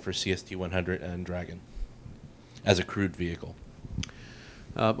plan for CST-100 and Dragon as a crewed vehicle.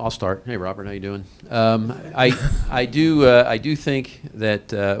 I'll start. Hey, Robert, how you doing? I do think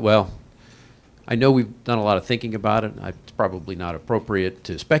that well, I know we've done a lot of thinking about it. It's probably not appropriate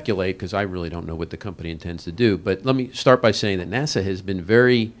to speculate because I really don't know what the company intends to do. But let me start by saying that NASA has been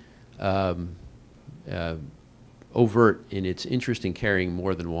very overt in its interest in carrying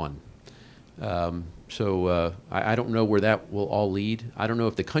more than one. So I don't know where that will all lead. I don't know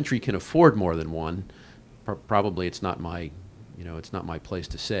if the country can afford more than one. Probably it's not my, you know, it's not my place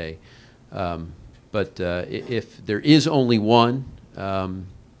to say. But if there is only one,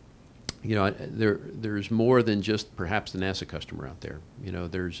 you know, there's more than just perhaps the NASA customer out there. You know,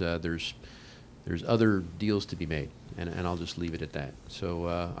 there's other deals to be made, and I'll just leave it at that.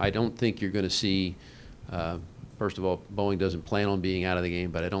 So I don't think you're going to see. First of all, Boeing doesn't plan on being out of the game,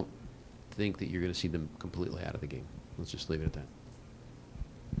 but I don't think that you're going to see them completely out of the game. Let's just leave it at that.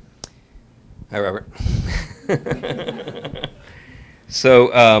 Hi, Robert.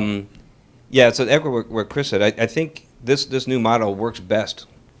 So, yeah, so echo what Chris said. I think this new model works best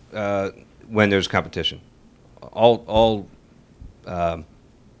when there's competition. All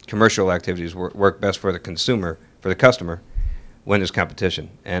commercial activities work best for the consumer, for the customer, when there's competition.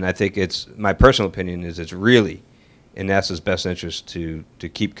 And I think my personal opinion is it's really in NASA's best interest to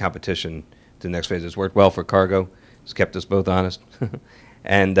keep competition to the next phase. It's worked well for cargo. It's kept us both honest.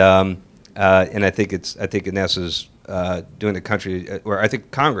 And I think NASA's doing the country, or I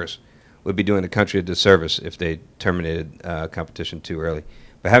think Congress would be doing the country a disservice if they terminated competition too early.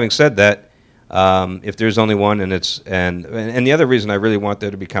 But having said that, if there's only one, and the other reason I really want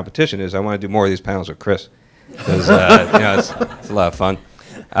there to be competition is I want to do more of these panels with Chris, because it's a lot of fun.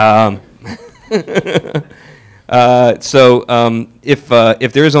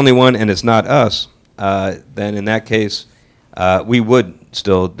 If there is only one and it's not us, then in that case, we would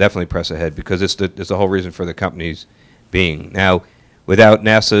still definitely press ahead, because it's the whole reason for the companies being. Now, without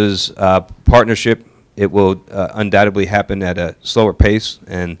NASA's partnership, it will undoubtedly happen at a slower pace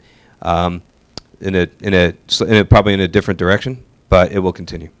and probably in a different direction, but it will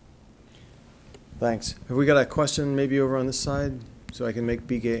continue. Thanks. Have we got a question maybe over on this side, so I can make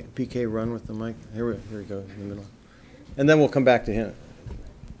PK run with the mic? Here we go, in the middle. And then we'll come back to him.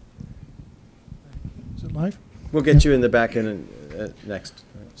 Is it live? We'll get you in the back end next.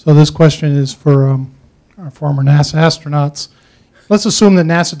 So this question is for our former NASA astronauts. Let's assume that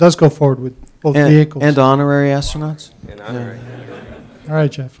NASA does go forward with both vehicles. And honorary astronauts? And honorary. All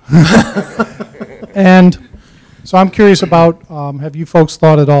right, Jeff. And so I'm curious about, have you folks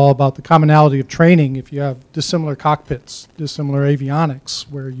thought at all about the commonality of training if you have dissimilar cockpits, dissimilar avionics,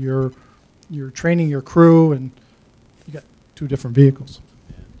 where you're training your crew and you got two different vehicles?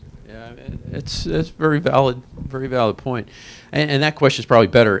 Yeah, it's very valid point, and that question is probably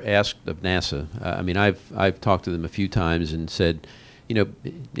better asked of NASA. I mean, I've talked to them a few times and said, you know,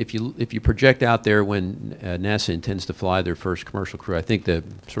 if you project out there when NASA intends to fly their first commercial crew, I think the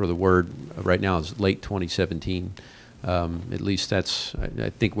word right now is late 2017. At least that's I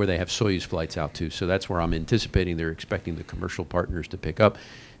think where they have Soyuz flights out to. So that's where I'm anticipating they're expecting the commercial partners to pick up.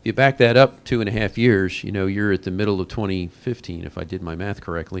 If you back that up 2.5 years, you know, you're at the middle of 2015, if I did my math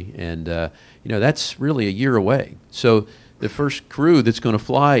correctly, and you know, that's really a year away. So the first crew that's going to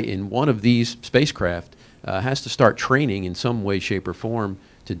fly in one of these spacecraft has to start training in some way, shape, or form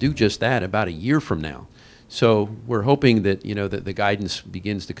to do just that about a year from now. So we're hoping that, you know, that the guidance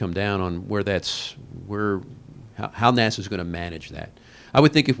begins to come down on how NASA is going to manage that. I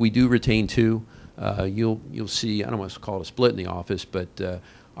would think if we do retain two, you'll see, I don't want to call it a split in the office, but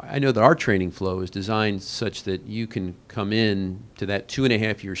I know that our training flow is designed such that you can come in to that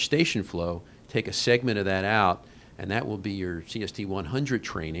 2.5-year station flow, take a segment of that out, and that will be your CST 100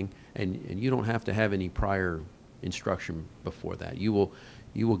 training, and you don't have to have any prior instruction before that. You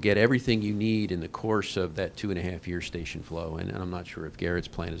will get everything you need in the course of that 2.5-year station flow, and I'm not sure if Garrett's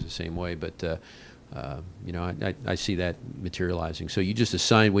plan is the same way, but you know, I see that materializing. So you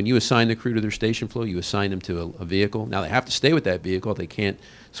just when you assign the crew to their station flow, you assign them to a vehicle. Now they have to stay with that vehicle; they can't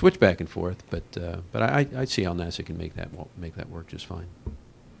switch back and forth. But I see how NASA can make that work just fine.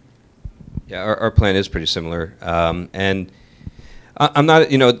 Yeah, our plan is pretty similar, and I'm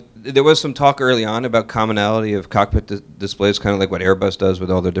not. You know, there was some talk early on about commonality of cockpit displays, kind of like what Airbus does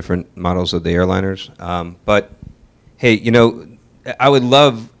with all the different models of the airliners. But hey, you know, I would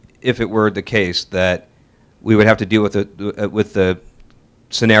love if it were the case that we would have to deal with the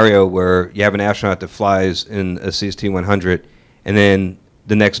scenario where you have an astronaut that flies in a CST 100 and then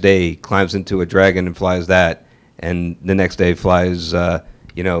the next day climbs into a Dragon and flies that, and the next day flies,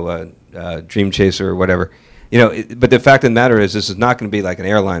 you know, Dream Chaser or whatever. You know, but the fact of the matter is this is not going to be like an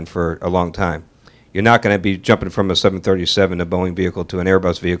airline for a long time. You're not going to be jumping from a 737, a Boeing vehicle, to an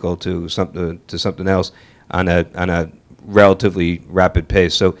Airbus vehicle to something else on a relatively rapid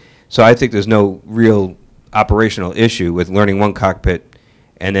pace. So I think there's no real operational issue with learning one cockpit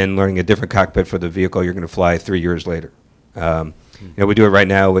and then learning a different cockpit for the vehicle you're going to fly 3 years later. You know, we do it right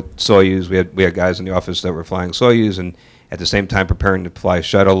now with Soyuz. We had guys in the office that were flying Soyuz and at the same time preparing to fly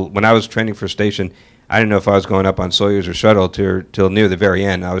shuttle. When I was training for station, I didn't know if I was going up on Soyuz or shuttle till near the very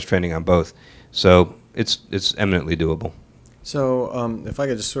end. I was training on both. So it's eminently doable. So if I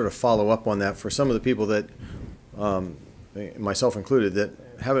could just sort of follow up on that for some of the people that, myself included, that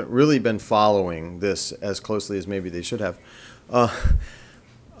haven't really been following this as closely as maybe they should have.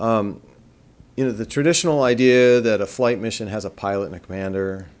 You know, the traditional idea that a flight mission has a pilot and a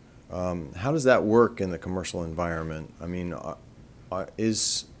commander, how does that work in the commercial environment? I mean,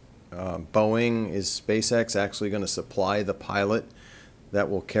 is Boeing, is SpaceX actually going to supply the pilot that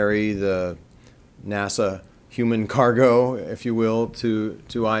will carry the NASA human cargo, if you will, to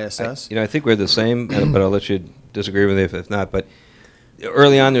ISS? I think we're the same, but I'll let you disagree with it if not. But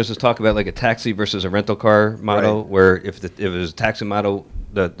early on, there's this talk about like a taxi versus a rental car model, Right. where if it was a taxi model,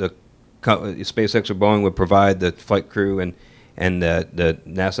 the SpaceX or Boeing would provide the flight crew, and the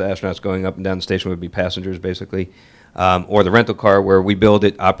NASA astronauts going up and down the station would be passengers, basically. Or the rental car, where we build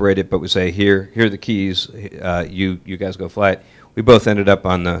it, operate it, but we say, here are the keys, you guys go fly it. We both ended up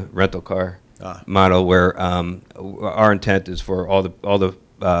on the rental car model, where our intent is for all the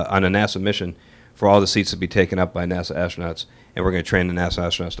on a NASA mission, for all the seats to be taken up by NASA astronauts, and we're going to train the NASA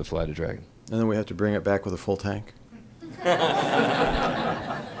astronauts to fly the Dragon. And then we have to bring it back with a full tank?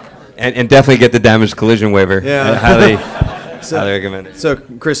 And definitely get the damage collision waiver. Yeah. Highly recommend it. So,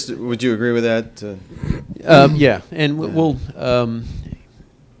 Chris, would you agree with that? Yeah, and we'll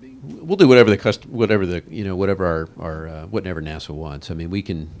do whatever whatever NASA wants. I mean, we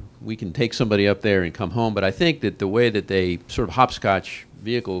can take somebody up there and come home, but I think that the way that they sort of hopscotch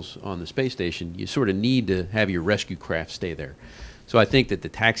vehicles on the space station, you sort of need to have your rescue craft stay there. So I think that the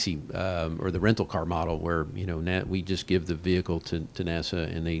taxi or the rental car model, where we just give the vehicle to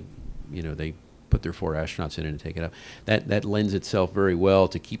NASA, and they put their 4 astronauts in it and take it up. That lends itself very well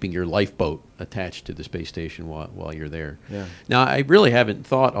to keeping your lifeboat attached to the space station while you're there. Yeah. Now, I really haven't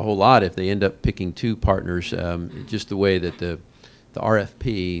thought a whole lot if they end up picking 2 partners. Just the way that the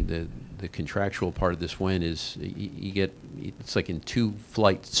RFP, the contractual part of this win is, it's like in 2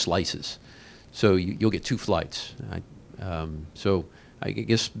 flight slices, so you'll get 2 flights. So I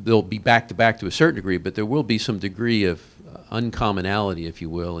guess they'll be back to back to a certain degree, but there will be some degree of uncommonality, if you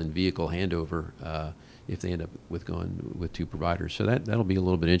will, in vehicle handover if they end up going with 2 providers. So that'll be a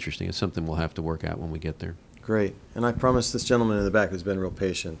little bit interesting. It's something we'll have to work out when we get there. Great. And I promise this gentleman in the back who's been real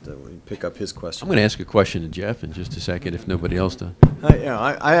patient that we pick up his question. I'm going to ask a question to Jeff in just a second if nobody else does.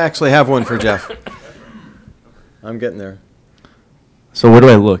 I actually have one for Jeff. I'm getting there. So where do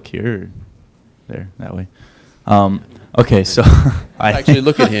I look? Here? There, that way. Okay, so actually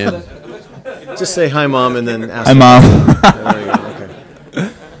look at him. Just say hi, Mom, and then ask. Hi, Mom. There you go.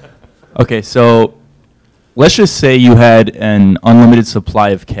 Okay. Okay, so let's just say you had an unlimited supply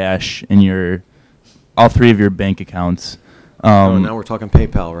of cash in all 3 of your bank accounts. Now we're talking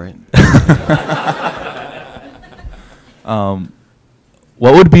PayPal, right?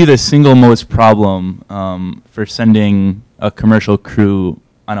 What would be the single most problem for sending a commercial crew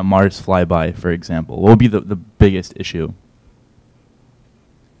on a Mars flyby, for example? What would be the biggest issue?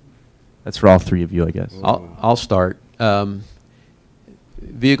 That's for all 3 of you, I guess. I'll start.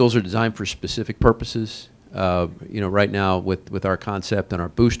 Vehicles are designed for specific purposes. Right now with our concept and our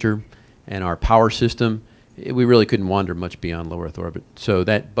booster and our power system, we really couldn't wander much beyond low Earth orbit. So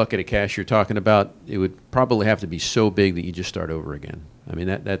that bucket of cash you're talking about, it would probably have to be so big that you just start over again. I mean,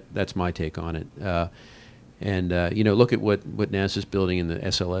 that's my take on it. Look at what NASA's building in the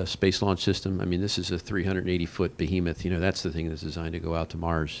SLS, Space Launch System. I mean, this is a 380-foot behemoth. That's the thing that's designed to go out to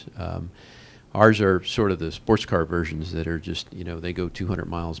Mars. Ours are sort of the sports car versions that are just, they go 200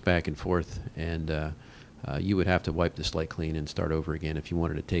 miles back and forth, and you would have to wipe the slate clean and start over again if you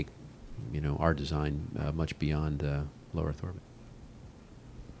wanted to take, our design much beyond low Earth orbit.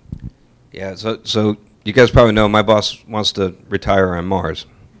 Yeah, so you guys probably know my boss wants to retire on Mars,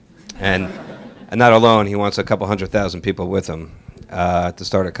 and not alone, he wants a couple 100,000 people with him to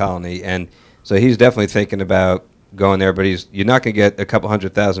start a colony, and so he's definitely thinking about going there, but you're not going to get a couple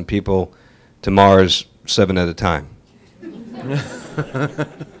 100,000 people to Mars 7 at a time.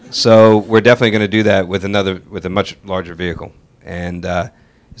 So we're definitely going to do that with a much larger vehicle, and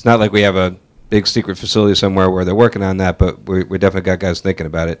it's not like we have a big secret facility somewhere where they're working on that, but we definitely got guys thinking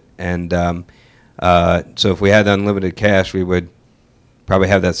about it. And so if we had unlimited cash, we would probably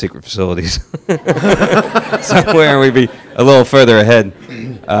have that secret facilities somewhere, and we'd be a little further ahead.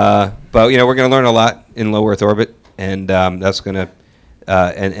 But we're going to learn a lot in low Earth orbit, and that's going to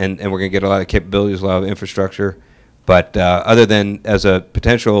and we're going to get a lot of capabilities, a lot of infrastructure. But other than as a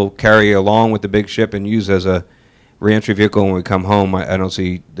potential carry along with the big ship and use as a reentry vehicle when we come home, I don't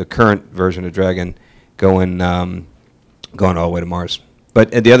see the current version of Dragon going all the way to Mars.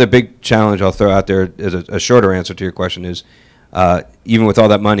 But the other big challenge I'll throw out there is a shorter answer to your question is, even with all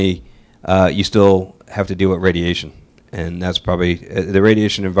that money, you still have to deal with radiation. And that's probably the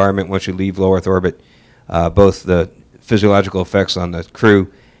radiation environment once you leave low Earth orbit, both the physiological effects on the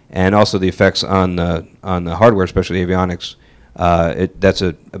crew and also the effects on the hardware, especially avionics. That's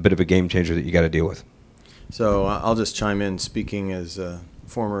a bit of a game changer that you got to deal with. So I'll just chime in, speaking as a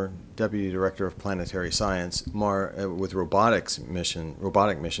former Deputy Director of Planetary Science. With robotic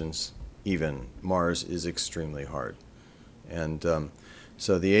missions, even, Mars is extremely hard. And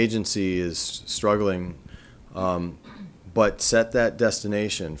so the agency is struggling But set that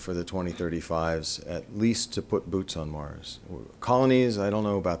destination for the 2035s, at least to put boots on Mars. Colonies, I don't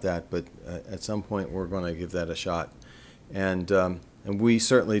know about that, but at some point we're going to give that a shot. And we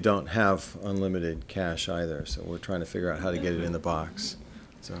certainly don't have unlimited cash either, so we're trying to figure out how to get it in the box.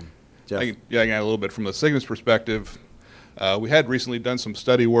 So, Jeff? I can add a little bit from the Cygnus perspective. We had recently done some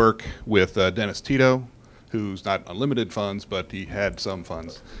study work with Dennis Tito, who's not unlimited funds, but he had some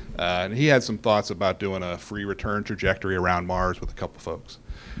funds. And he had some thoughts about doing a free return trajectory around Mars with a couple folks.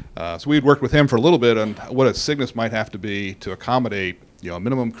 So we had worked with him for a little bit on what a Cygnus might have to be to accommodate, a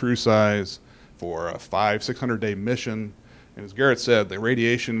minimum crew size for a 500-600 day mission. And as Garrett said, the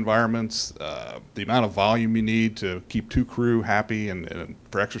radiation environments, the amount of volume you need to keep 2 crew happy and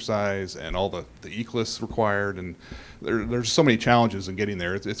for exercise, and all the eclipse required, and there's so many challenges in getting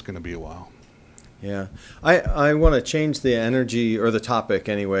there. It's going to be a while. Yeah, I want to change the energy, or the topic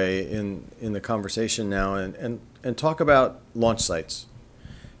anyway, in the conversation now, and talk about launch sites.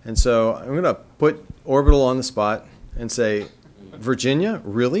 And so I'm going to put Orbital on the spot and say, Virginia,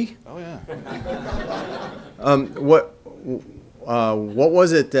 really? Oh yeah. What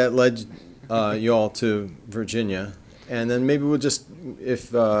was it that led you all to Virginia? And then maybe we'll just, if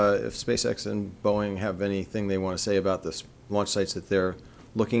SpaceX and Boeing have anything they want to say about the launch sites that they're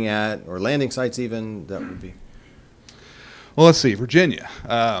looking at, or landing sites even, that would be. Well, let's see, Virginia.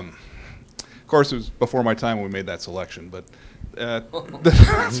 Of course, it was before my time when we made that selection, but I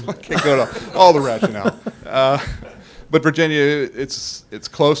can't go to all the rationale. But Virginia, it's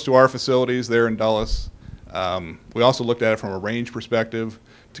close to our facilities there in Dulles. We also looked at it from a range perspective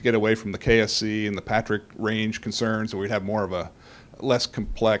to get away from the KSC and the Patrick range concerns, so we'd have more of a less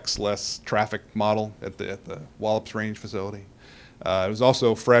complex, less traffic model at the Wallops Range facility. It was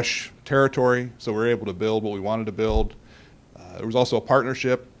also fresh territory, so we were able to build what we wanted to build. There was also a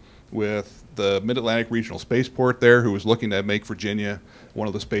partnership with the Mid-Atlantic Regional Spaceport there, who was looking to make Virginia one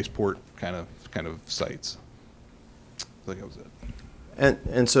of the spaceport kind of sites. I think that was it.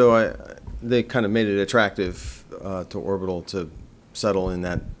 And so they kind of made it attractive to Orbital to settle in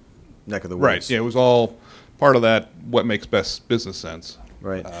that neck of the woods. Right. Yeah, it was all part of that. What makes best business sense.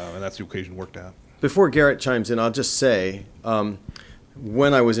 Right. And that's the occasion worked out. Before Garrett chimes in, I'll just say,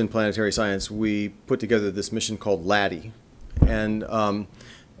 when I was in planetary science, we put together this mission called Laddie, and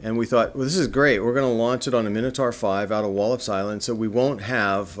we thought, well, this is great. We're going to launch it on a Minotaur 5 out of Wallops Island, so we won't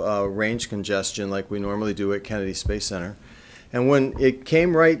have range congestion like we normally do at Kennedy Space Center. And when it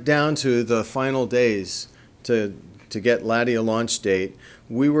came right down to the final days to get Laddie a launch date,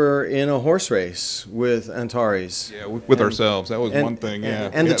 we were in a horse race with Antares. Yeah, with ourselves. That was one thing, yeah.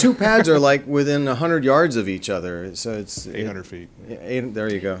 And the two pads are like within 100 yards of each other, so it's 800 feet.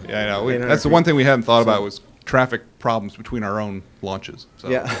 There you go. Yeah, I know. That's the one thing we hadn't thought about was traffic problems between our own launches. So,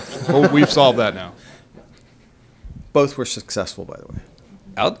 yeah. Well, we've solved that now. Both were successful, by the way.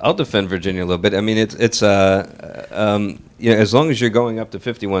 I'll defend Virginia a little bit. I mean, it's as long as you're going up to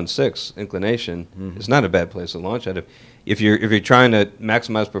 51.6 inclination, it's not a bad place to launch at. If you're trying to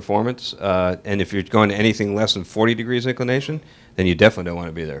maximize performance, and if you're going to anything less than 40 degrees inclination, then you definitely don't want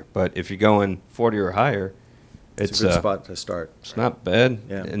to be there. But if you're going 40 or higher, it's a good spot to start. It's not bad,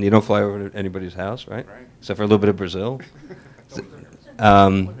 yeah. And you don't fly over to anybody's house, right? Except for a little bit of Brazil. I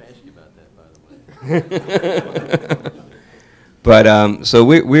wanted to ask you about that, by the way. But so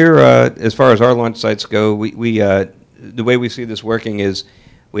we're as far as our launch sites go, we the way we see this working is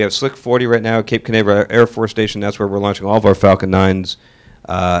we have Slick 40 right now at Cape Canaveral Air Force Station. That's where we're launching all of our Falcon 9s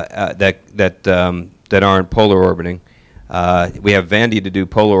that aren't polar orbiting. We have Vandy to do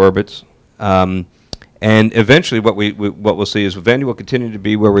polar orbits, and eventually what we'll see is Vandy will continue to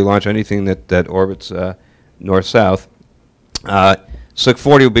be where we launch anything that orbits north-south. Slick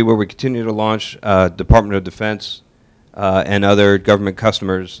 40 will be where we continue to launch Department of Defense and other government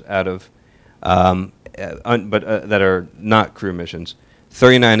customers out of, but that are not crew missions.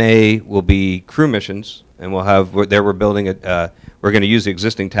 39A will be crew missions, and we'll have we're building it. We're going to use the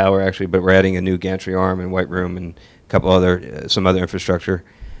existing tower actually, but we're adding a new gantry arm and white room and a couple other some other infrastructure,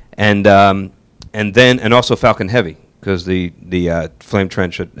 and also Falcon Heavy, because the flame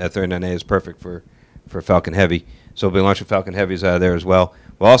trench at 39A is perfect for Falcon Heavy. So we'll be launching Falcon Heavies out of there as well.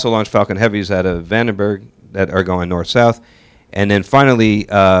 We'll also launch Falcon Heavies out of Vandenberg that are going north-south. And then finally,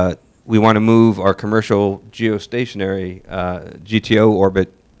 we want to move our commercial geostationary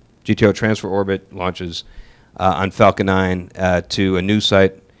GTO transfer orbit launches on Falcon 9 to a new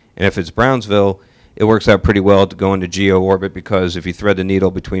site. And if it's Brownsville, it works out pretty well to go into geo orbit, because if you thread the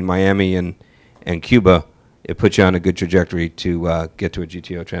needle between Miami and Cuba, it puts you on a good trajectory to get to a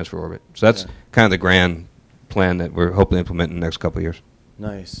GTO transfer orbit. So that's kind of the grand plan that we're hoping to implement in the next couple of years.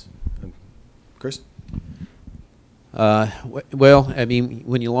 Nice. Chris? Well, I mean,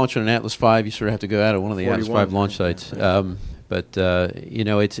 when you launch on an Atlas V, you sort of have to go out of one of the Atlas 41. V launch sites. But you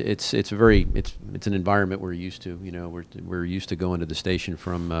know, it's an environment we're used to. You know, we're used to going to the station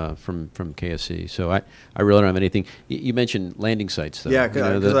from KSC. So I really don't have anything. You mentioned landing sites, though. Yeah, You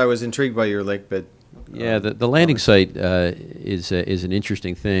know, because I was intrigued by your lake bed. yeah, the landing site is an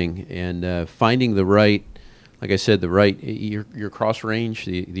interesting thing, and finding the right, like I said, your cross range,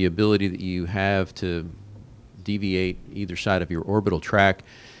 the ability that you have to deviate either side of your orbital track.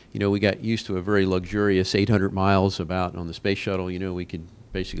 You know, we got used to a very luxurious 800 miles about on the space shuttle. You know, we could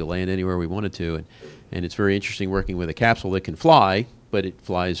basically land anywhere we wanted to, and it's very interesting working with a capsule that can fly, but it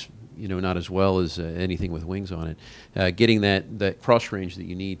flies, you know, not as well as anything with wings on it. Getting that cross range that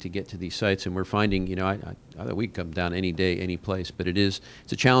you need to get to these sites, and we're finding, you know, I we can come down any day, any place, but it's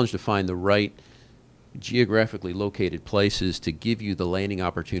a challenge to find the right geographically located places to give you the landing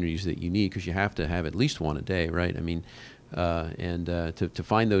opportunities that you need, because you have to have at least one a day, right? I mean, to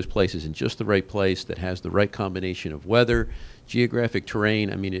find those places in just the right place that has the right combination of weather, geographic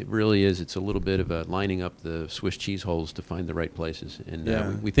terrain. I mean, it really is. It's a little bit of a lining up the Swiss cheese holes to find the right places.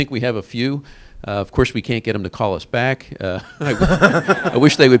 And we think we have a few. Of course, we can't get them to call us back. I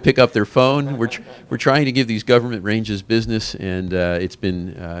wish they would pick up their phone. We're trying to give these government ranges business, and it's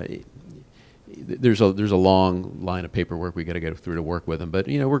been there's a long line of paperwork we got to go through to work with them. But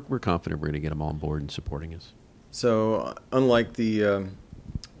you know, we're confident we're going to get them on board and supporting us. So unlike the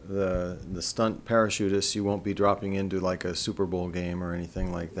stunt parachutists, you won't be dropping into like a Super Bowl game or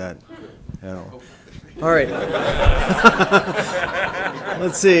anything like that. No. All right.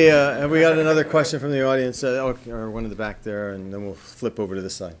 Let's see. Have we got another question from the audience? Or one in the back there, and then we'll flip over to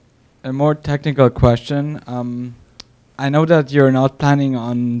this side. A more technical question. I know that you're not planning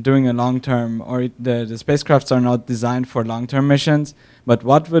on doing a long-term, or the spacecrafts are not designed for long-term missions, but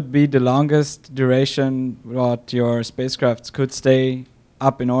what would be the longest duration what your spacecrafts could stay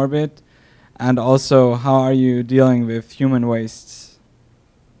up in orbit? And also, how are you dealing with human wastes?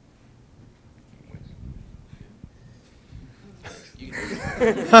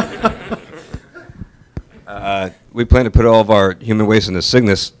 We plan to put all of our human waste into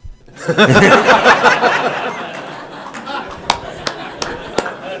Cygnus.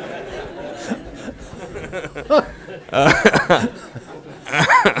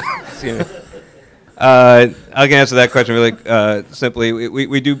 I can answer that question really simply.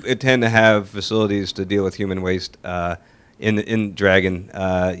 We do intend to have facilities to deal with human waste in Dragon.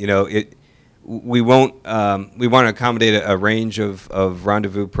 You know, we want to accommodate a range of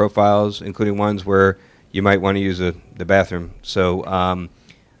rendezvous profiles, including ones where you might want to use the bathroom. So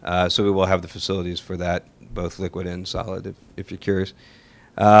so we will have the facilities for that, both liquid and solid, if you're curious.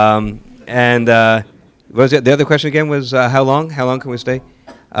 What was the other question again? Was how long? How long can we stay?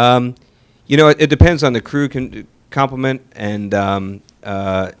 You know, it depends on the crew complement and how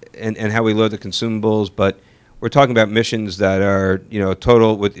we load the consumables. But we're talking about missions that are, you know,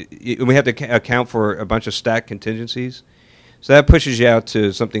 total. We have to account for a bunch of stack contingencies, so that pushes you out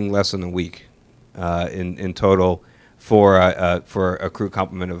to something less than a week in total for a crew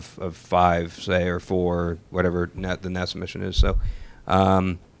complement of 5, say, or 4, whatever the NASA mission is. So.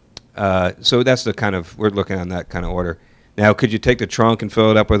 So that's the kind of, we're looking on that kind of order. Now, could you take the trunk and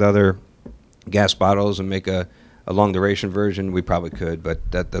fill it up with other gas bottles and make a long duration version? We probably could, but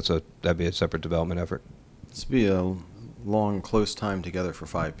that'd be a separate development effort. It's be a long, close time together for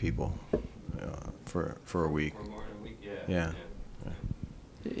 5 people for a week. Or more than a week, Yeah.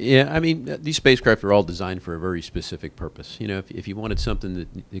 Yeah, I mean, these spacecraft are all designed for a very specific purpose. You know, if you wanted something that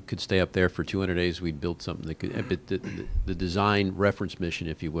it could stay up there for 200 days, we'd build something that could. But the design reference mission,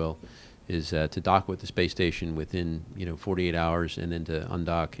 if you will, is to dock with the space station within 48 hours, and then to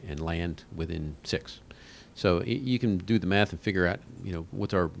undock and land within 6. So you can do the math and figure out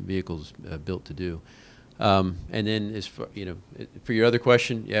what our vehicles built to do. And then as far, for your other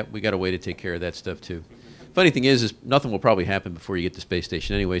question, yeah, we got a way to take care of that stuff too. Funny thing is nothing will probably happen before you get to space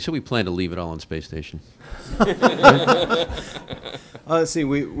station anyway, so we plan to leave it all on space station. Let's see,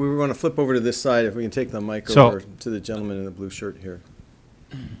 we were going to flip over to this side, if we can take the mic over to the gentleman in the blue shirt here.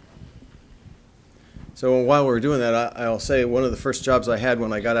 So while we're doing that, I'll say one of the first jobs I had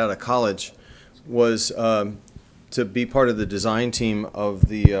when I got out of college was to be part of the design team of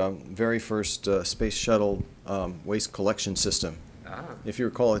the very first space shuttle waste collection system. If you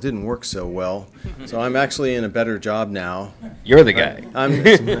recall, it didn't work so well, so I'm actually in a better job now. You're the guy.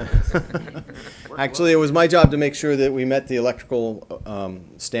 Actually, it was my job to make sure that we met the electrical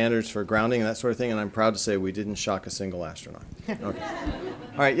standards for grounding and that sort of thing, and I'm proud to say we didn't shock a single astronaut. Okay.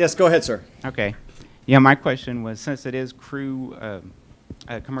 All right, yes, go ahead, sir. Okay. Yeah, my question was, since it is crew,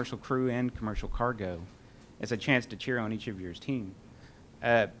 commercial crew and commercial cargo, it's a chance to cheer on each of your team.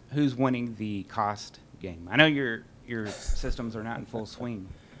 Who's winning the cost game? I know your systems are not in full swing,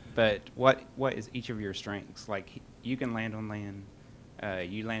 but what is each of your strengths? Like, you can land on land,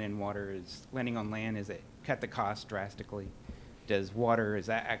 you land in water. Is landing on land, is it cut the cost drastically? Does water, is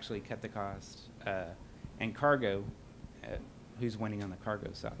that actually cut the cost? And cargo, who's winning on the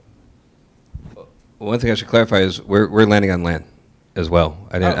cargo side? One thing I should clarify is we're landing on land as well.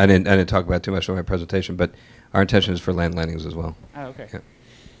 I didn't talk about it too much in my presentation, but our intention is for land landings as well. Oh, okay. Yeah.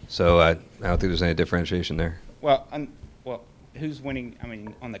 So I don't think there's any differentiation there. Well, who's winning? I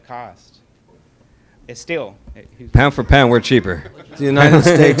mean, on the cost, it's still pound for pound, we're cheaper. The United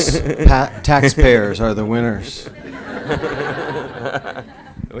States taxpayers are the winners.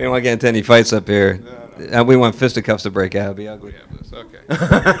 We don't want to get into any fights up here. No. We want fisticuffs to break out. It'll be ugly.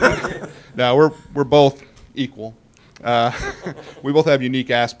 Okay. Now we're both equal. We both have unique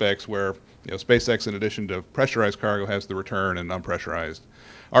aspects where, you know, SpaceX, in addition to pressurized cargo, has the return and unpressurized.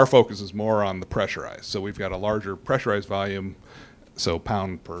 Our focus is more on the pressurized. So we've got a larger pressurized volume, so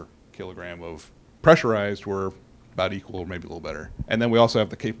pound per kilogram of pressurized, we're about equal or maybe a little better. And then we also have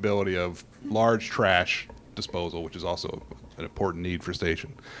the capability of large trash disposal, which is also an important need for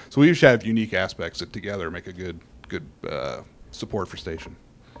station. So we each have unique aspects that together make a good support for station.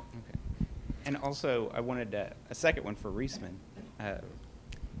 Okay. And also, I wanted a second one for Reisman.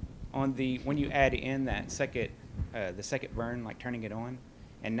 When you add in that the second burn, like turning it on,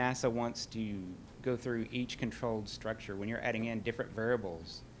 and NASA wants to go through each controlled structure, when you're adding in different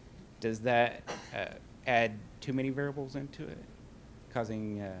variables, does that add too many variables into it,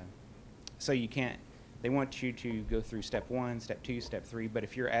 causing so you can't? They want you to go through step 1, step 2, step 3, but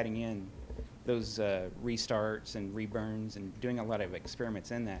if you're adding in those restarts and reburns and doing a lot of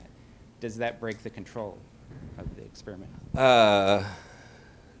experiments in that, does that break the control of the experiment? No,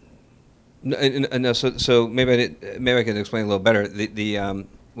 so maybe I can explain a little better.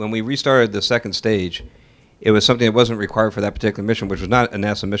 When we restarted the second stage, it was something that wasn't required for that particular mission, which was not a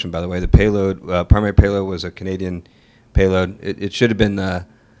NASA mission, by the way. The payload, primary payload, was a Canadian payload. It should have been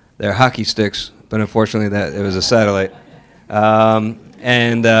their hockey sticks, but unfortunately it was a satellite.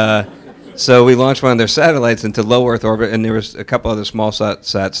 So we launched one of their satellites into low Earth orbit, and there was a couple other small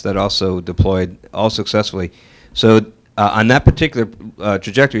sats that also deployed, all successfully. So on that particular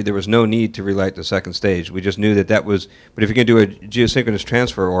trajectory, there was no need to relight the second stage. We just knew that was, but if you can do a geosynchronous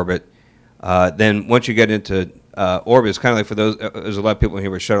transfer orbit, then once you get into orbit, it's kind of like, for those, there's a lot of people in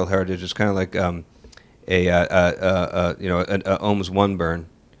here with shuttle heritage, it's kind of like an OMS 1 burn.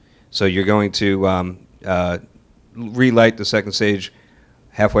 So you're going to relight the second stage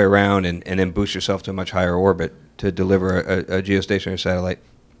halfway around and then boost yourself to a much higher orbit to deliver a geostationary satellite.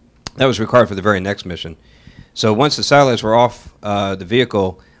 That was required for the very next mission. So once the satellites were off the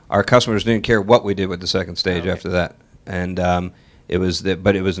vehicle, our customers didn't care what we did with the second stage after that. And it was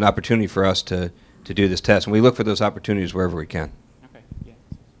an opportunity for us to do this test. And we look for those opportunities wherever we can. Okay. Yeah.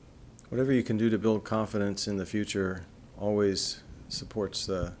 Whatever you can do to build confidence in the future always supports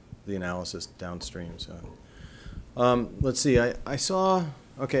the analysis downstream. So let's see. I saw.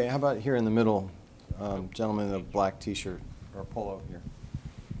 Okay, how about here in the middle, gentleman in a black T-shirt or polo here.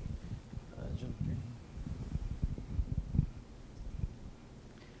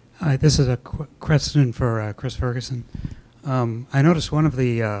 Hi, this is a question for Chris Ferguson. I noticed one of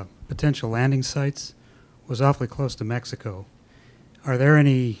the potential landing sites was awfully close to Mexico. Are there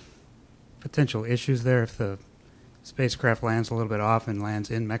any potential issues there if the spacecraft lands a little bit off and lands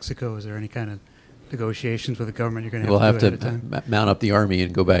in Mexico? Is there any kind of negotiations with the government you're going to have to do ahead of time? We'll have to mount up the Army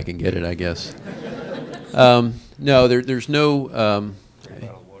and go back and get it, I guess. No, there's no.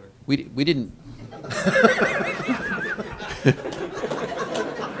 We didn't.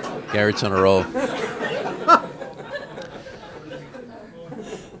 Garrett's on a roll.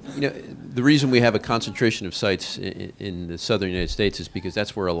 You know, the reason we have a concentration of sites in the southern United States is because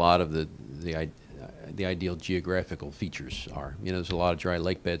that's where a lot of the ideal geographical features are. You know, there's a lot of dry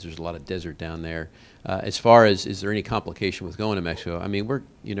lake beds. There's a lot of desert down there. As far as is there any complication with going to Mexico? I mean,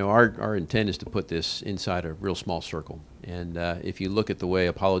 our intent is to put this inside a real small circle. And if you look at the way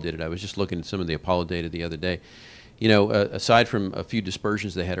Apollo did it, I was just looking at some of the Apollo data the other day. You know, aside from a few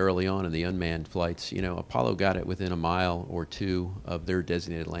dispersions they had early on in the unmanned flights, you know, Apollo got it within a mile or two of their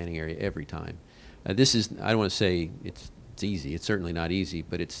designated landing area every time. This is, I don't want to say it's easy. It's certainly not easy,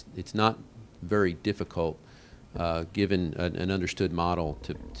 but it's not very difficult given an understood model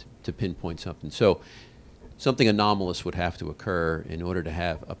to pinpoint something. So something anomalous would have to occur in order to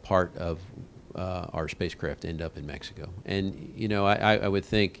have a part of our spacecraft end up in Mexico. And, you know, I would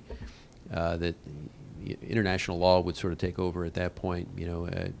think that international law would sort of take over at that point. You know,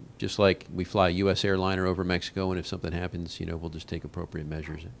 just like we fly a U.S. airliner over Mexico, and if something happens, we'll just take appropriate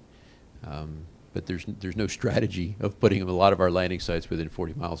measures. But there's no strategy of putting a lot of our landing sites within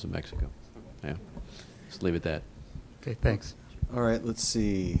 40 miles of Mexico. Yeah, just leave it at that. Okay, thanks. All right, let's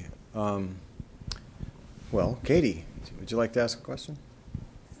see. Well, Katie, would you like to ask a question?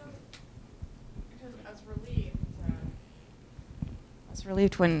 So, because I was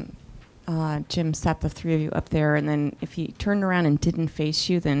relieved when Jim sat the three of you up there, and then if he turned around and didn't face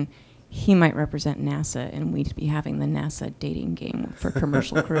you, then he might represent NASA, and we'd be having the NASA dating game for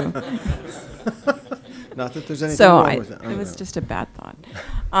commercial crew. Not that there's anything wrong with it. It was just a bad thought.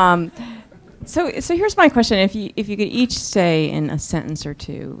 So here's my question: if you could each say in a sentence or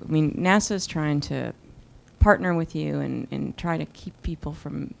two, I mean, NASA's trying to partner with you and try to keep people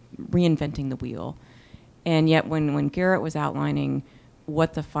from reinventing the wheel, and yet when Garrett was outlining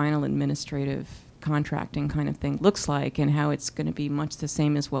what the final administrative contracting kind of thing looks like and how it's going to be much the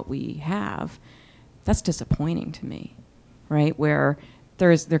same as what we have, that's disappointing to me, right? Where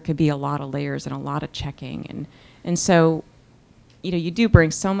there could be a lot of layers and a lot of checking, and so you do bring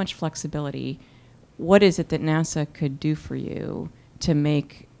so much flexibility. What is it that NASA could do for you to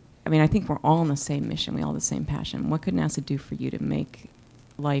make, I mean, I think we're all on the same mission, we all have the same passion. What could NASA do for you to make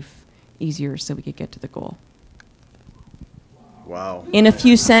life easier so we could get to the goal? Wow. In a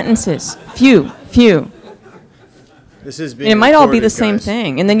few sentences. Few. This is being it might all be the recorded, same guys.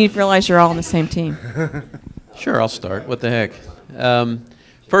 thing, and then you'd realize you're all on the same team. Sure, I'll start. What the heck?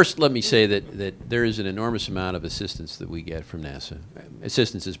 First, let me say that there is an enormous amount of assistance that we get from NASA.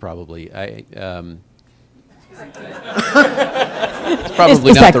 Assistance is probably it's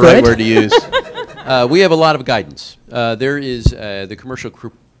probably not the right word to use. We have a lot of guidance. There is the commercial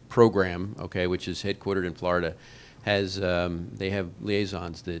crew program, okay, which is headquartered in Florida, has they have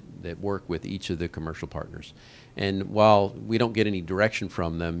liaisons that work with each of the commercial partners. And while we don't get any direction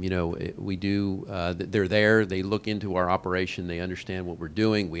from them, we do. They're there. They look into our operation. They understand what we're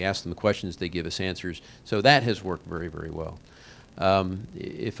doing. We ask them the questions. They give us answers. So that has worked very, very well.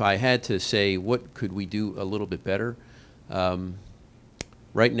 If I had to say what could we do a little bit better,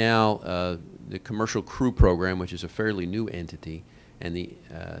 right now the commercial crew program, which is a fairly new entity, and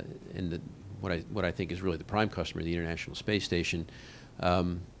what I think is really the prime customer, the International Space Station.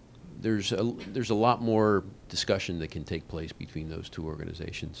 There's a lot more discussion that can take place between those two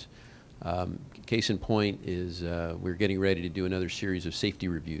organizations. Case in point is we're getting ready to do another series of safety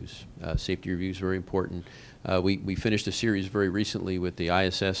reviews. Safety reviews are very important. We finished a series very recently with the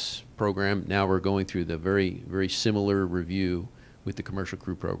ISS program. Now we're going through the very, very similar review with the commercial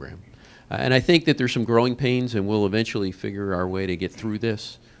crew program. And I think that there's some growing pains, and we'll eventually figure our way to get through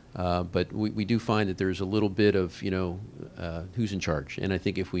this. But we do find that there's a little bit of, who's in charge. And I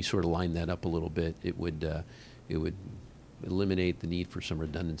think if we sort of line that up a little bit, it would eliminate the need for some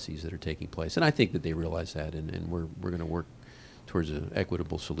redundancies that are taking place. And I think that they realize that, and we're going to work towards an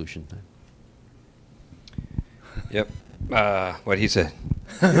equitable solution. Yep. What he said.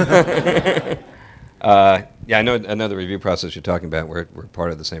 Yeah, I know the review process you're talking about. We're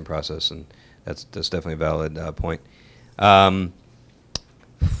part of the same process, and that's definitely a valid point.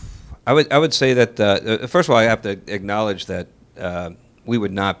 I would say that first of all, I have to acknowledge that we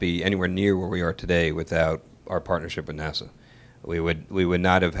would not be anywhere near where we are today without our partnership with NASA. We would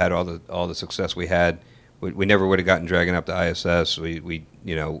not have had all the success we had. We never would have gotten Dragon up to ISS.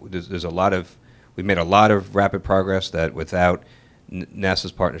 There's a lot of we made a lot of rapid progress that without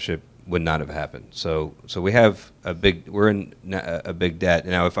NASA's partnership would not have happened. So we have we're in a big debt.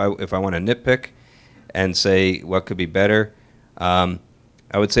 Now, if I want to nitpick and say what could be better, I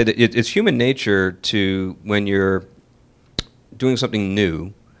would say that it's human nature to, when you're doing something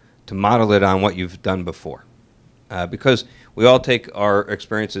new, to model it on what you've done before, because we all take our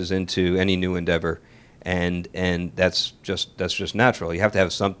experiences into any new endeavor, and that's just natural. You have to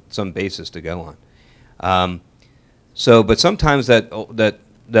have some basis to go on. But sometimes that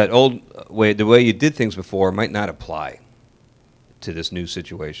old way, the way you did things before, might not apply to this new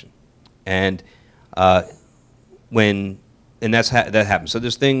situation, and that happens. So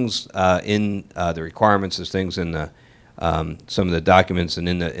there's things in the requirements. There's things in the some of the documents and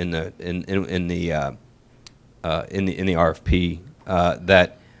in the RFP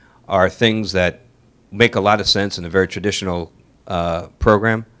that are things that make a lot of sense in a very traditional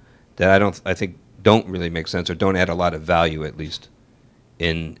program that I think don't really make sense or don't add a lot of value, at least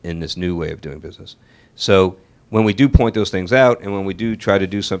in this new way of doing business. So when we do point those things out and when we do try to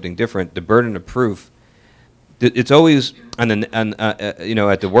do something different, the burden of proof, it's always at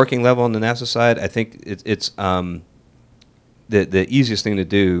the working level on the NASA side. I think it's the easiest thing to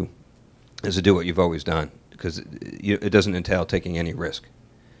do is to do what you've always done, because it doesn't entail taking any risk.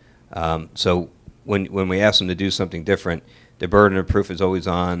 So when we ask them to do something different, the burden of proof is always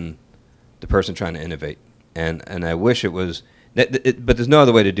on the person trying to innovate. And I wish it was, but there's no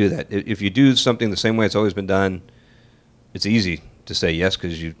other way to do that. If you do something the same way it's always been done, it's easy to say yes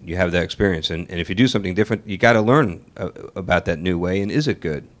because you have that experience. And if you do something different, you got to learn about that new way. And is it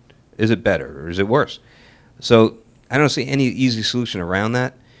good? Is it better? Or is it worse? So I don't see any easy solution around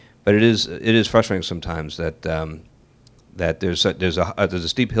that. But it is frustrating sometimes that that there's a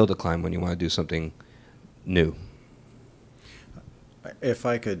steep hill to climb when you want to do something new. If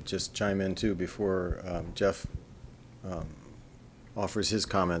I could just chime in too before Jeff offers his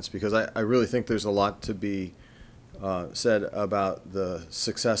comments, because I really think there's a lot to be said about the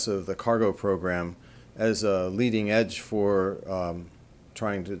success of the cargo program as a leading edge for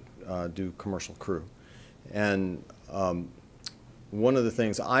trying to do commercial crew. And one of the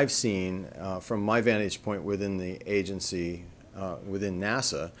things I've seen from my vantage point within the agency, within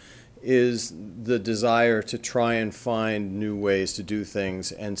NASA, is the desire to try and find new ways to do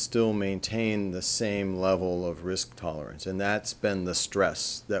things and still maintain the same level of risk tolerance. And that's been the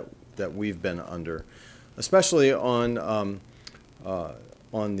stress that we've been under, especially on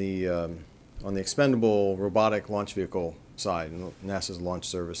the expendable robotic launch vehicle side, NASA's Launch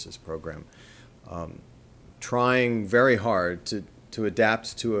Services Program. Trying very hard to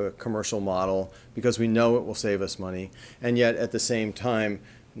adapt to a commercial model because we know it will save us money, and yet at the same time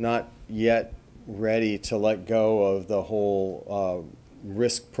not yet ready to let go of the whole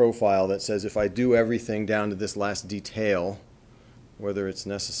risk profile that says if I do everything down to this last detail, whether it's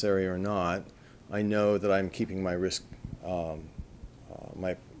necessary or not, I know that I'm keeping my risk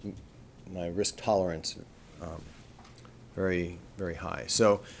my risk tolerance very, very high.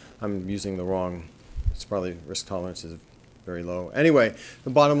 So I'm using the wrong, it's probably risk tolerance is very low. Anyway, the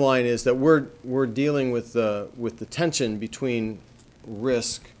bottom line is that we're dealing with the tension between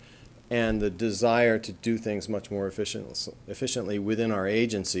risk and the desire to do things much more efficiently within our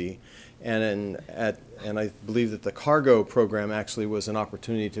agency. And I believe that the cargo program actually was an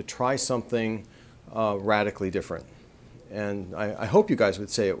opportunity to try something radically different. And I hope you guys would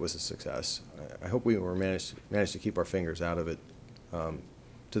say it was a success. I hope we were managed to keep our fingers out of it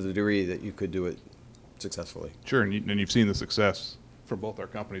to the degree that you could do it successfully. Sure, and you've seen the success from both our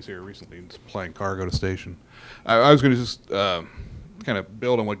companies here recently in supplying cargo to station. I was going to just kind of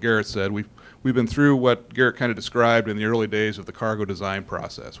build on what Garrett said. We've been through what Garrett kind of described in the early days of the cargo design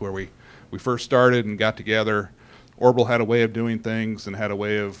process, where we first started and got together. Orbital had a way of doing things and had a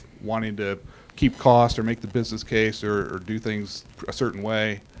way of wanting to keep cost or make the business case or do things a certain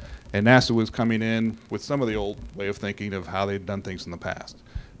way. And NASA was coming in with some of the old way of thinking of how they'd done things in the past.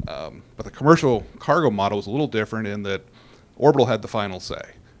 But the commercial cargo model was a little different in that Orbital had the final say.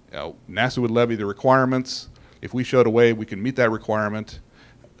 NASA would levy the requirements. If we showed a way we can meet that requirement,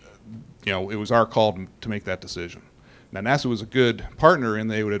 it was our call to make that decision. Now, NASA was a good partner,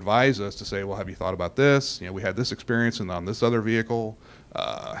 and they would advise us to say, well, have you thought about this? We had this experience on this other vehicle.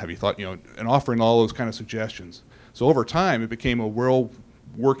 Have you thought, and offering all those kind of suggestions. So over time, it became a real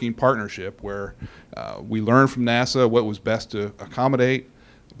working partnership where we learned from NASA what was best to accommodate,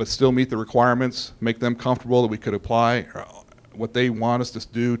 but still meet the requirements, make them comfortable that we could apply what they want us to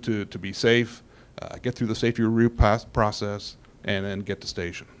do to be safe, get through the safety review process, and then get to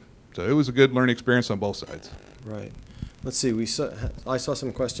station. So it was a good learning experience on both sides. Right. Let's see. I saw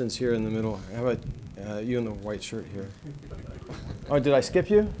some questions here in the middle. How about you in the white shirt here? Oh, did I skip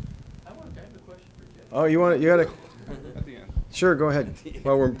you? I have a question for Jeff. Oh, you got to. At the end. Sure, go ahead.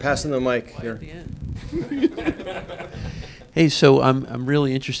 Well, we're passing the mic here. At the end. Hey, so I'm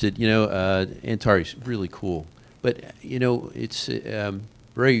really interested. Antares, really cool, but it's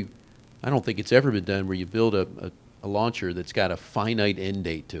very. I don't think it's ever been done where you build a launcher that's got a finite end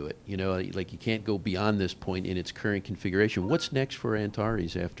date to it. Like you can't go beyond this point in its current configuration. What's next for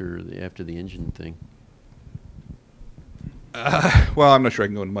Antares after the engine thing? Well, I'm not sure I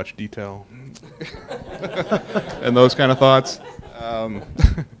can go into much detail and those kind of thoughts.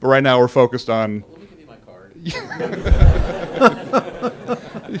 But right now we're focused on. Let me give you my card.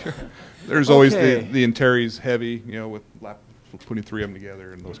 There's always the Antares Heavy, with putting three of them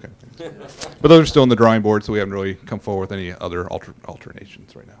together and those kind of things. But those are still in the drawing board, so we haven't really come forward with any other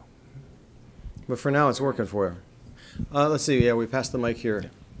alternations right now. But for now, it's working for you. Let's see. Yeah, we passed the mic here.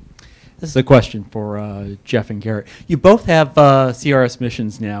 This is a question for Jeff and Garrett. You both have CRS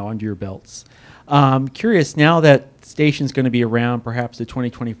missions now under your belts. Curious, now that station's going to be around perhaps to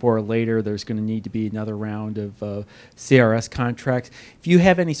 2024 or later, there's going to need to be another round of CRS contracts. If you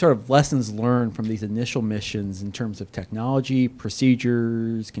have any sort of lessons learned from these initial missions in terms of technology,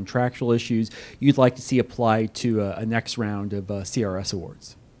 procedures, contractual issues, you'd like to see applied to a next round of CRS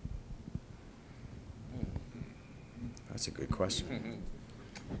awards. That's a good question.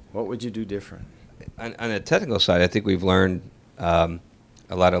 What would you do different? On the technical side, I think we've learned a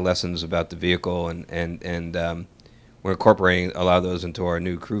lot of lessons about the vehicle, and we're incorporating a lot of those into our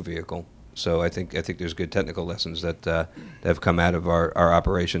new crew vehicle. So I think there's good technical lessons that have come out of our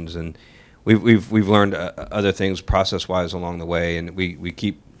operations, and we've learned other things process-wise along the way, and we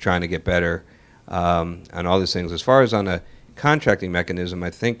keep trying to get better on all these things. As far as on a contracting mechanism, I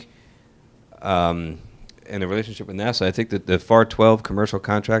think in the relationship with NASA, I think that the FAR 12 commercial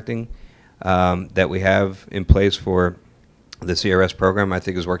contracting that we have in place for the CRS program, I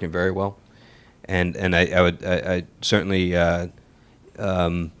think is working very well, and I certainly it's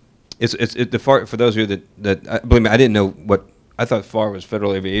the FAR, for those of you that believe me, I didn't know what I thought FAR was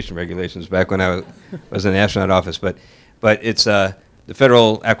Federal Aviation Regulations back when I was in the astronaut office, but it's the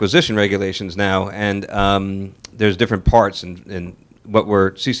Federal Acquisition Regulations now, and there's different parts, and what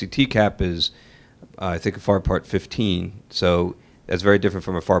we're CCT cap is I think a FAR Part 15, so that's very different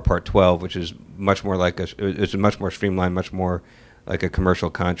from a FAR Part 12, which is much more like it's much more streamlined, much more like a commercial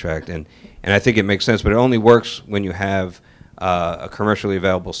contract, and I think it makes sense, but it only works when you have a commercially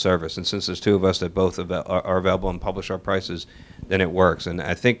available service, and since there's two of us that both are available and publish our prices, then it works. And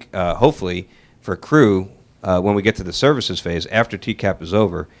I think hopefully for crew, when we get to the services phase after TCAP is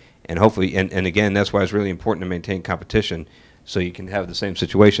over, and hopefully, and again, that's why it's really important to maintain competition, so you can have the same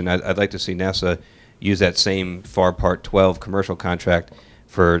situation. I'd like to see NASA use that same FAR Part 12 commercial contract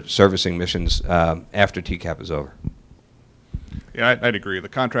for servicing missions after TCAP is over. Yeah, I'd agree. The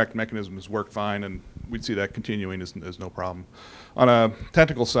contract mechanism has worked fine, and we'd see that continuing as no problem. On a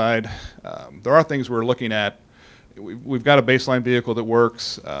technical side, there are things we're looking at. We've got a baseline vehicle that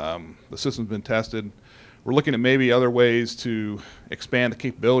works. The system's been tested. We're looking at maybe other ways to expand the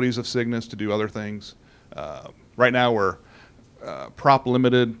capabilities of Cygnus to do other things. Right now, we're prop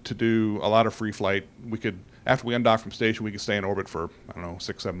limited to do a lot of free flight. We could, after we undock from station, we could stay in orbit for, I don't know,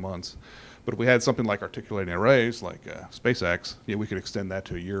 6-7 months. But if we had something like articulating arrays, like SpaceX, yeah, we could extend that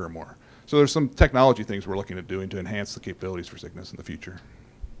to a year or more. So there's some technology things we're looking at doing to enhance the capabilities for Cygnus in the future.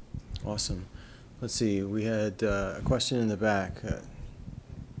 Awesome. Let's see. We had a question in the back.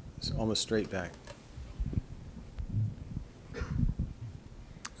 It's almost straight back.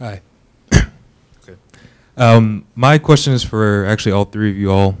 Hi. Okay. My question is for actually all three of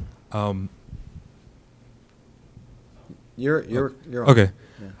you all. You're on. Okay.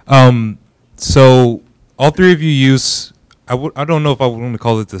 Yeah. So all three of you use, I don't know if I would want to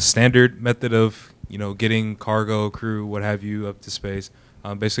call it the standard method of, getting cargo, crew, what have you, up to space.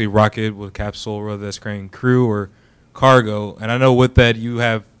 Basically rocket with capsule, whether that's carrying crew or cargo. And I know with that you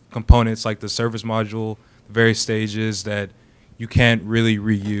have components like the service module, the various stages that you can't really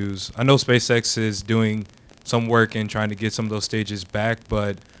reuse. I know SpaceX is doing some work in trying to get some of those stages back,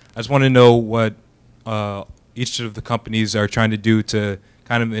 but I just want to know what each of the companies are trying to do to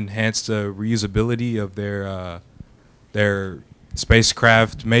kind of enhance the reusability of their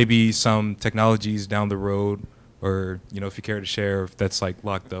spacecraft, maybe some technologies down the road, or if you care to share if that's like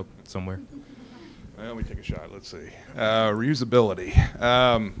locked up somewhere. Well, let me take a shot. Let's see. Reusability.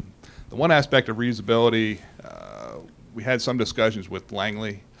 The one aspect of reusability, we had some discussions with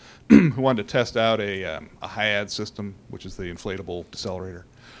Langley, who wanted to test out a HIAD system, which is the inflatable decelerator,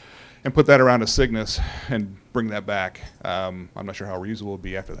 and put that around a Cygnus and bring that back. I'm not sure how reusable it would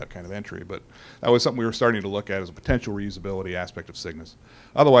be after that kind of entry, but that was something we were starting to look at as a potential reusability aspect of Cygnus.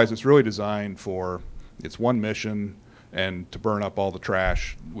 Otherwise, it's really designed for its one mission and to burn up all the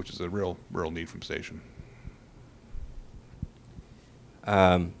trash, which is a real need from station.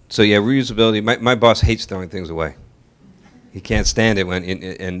 So yeah, reusability. My boss hates throwing things away. He can't stand it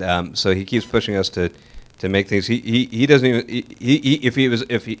when, so he keeps pushing us to make things. He doesn't even.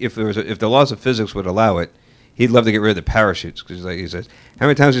 If the laws of physics would allow it, he'd love to get rid of the parachutes, because he says, how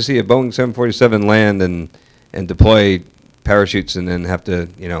many times do you see a Boeing 747 land and deploy parachutes and then have to,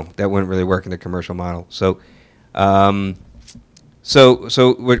 that wouldn't really work in the commercial model. So, the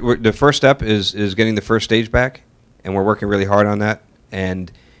first step is getting the first stage back, and we're working really hard on that.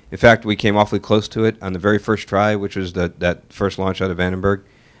 And in fact, we came awfully close to it on the very first try, which was that first launch out of Vandenberg.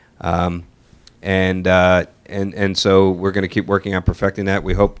 And so we're going to keep working on perfecting that.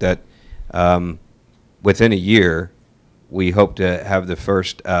 We hope that within a year, we hope to have the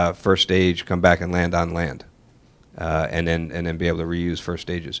first stage come back and land on land, and then be able to reuse first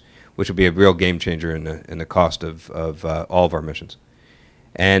stages, which will be a real game changer in the cost of all of our missions.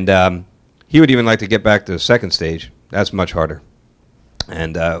 And he would even like to get back to the second stage. That's much harder.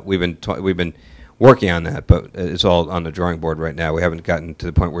 And we've been working on that, but it's all on the drawing board right now. We haven't gotten to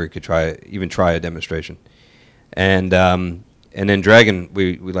the point where you could even try a demonstration. And then Dragon,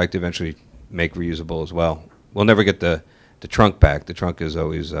 we'd like to eventually make reusable as well. we'll never get the trunk back. The trunk is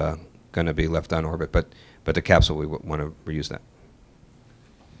always going to be left on orbit, but the capsule, we want to reuse that.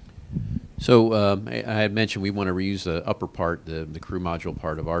 So I had mentioned we want to reuse the upper part, the crew module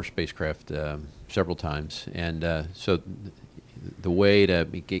part of our spacecraft several times, and so the way to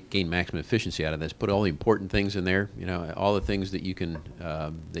gain maximum efficiency out of this, put all the important things in there, you know, all the things that you can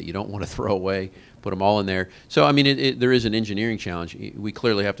that you don't want to throw away, put them all in there. So I mean, there is an engineering challenge. We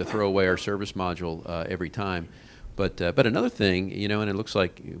clearly have to throw away our service module every time, but another thing, you know, and it looks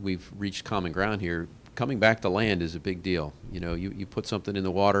like we've reached common ground here. Coming back to land is a big deal. You know, you put something in the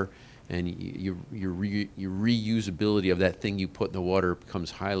water, and your reusability of that thing you put in the water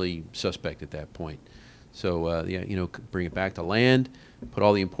becomes highly suspect at that point. So yeah, you know, bring it back to land, put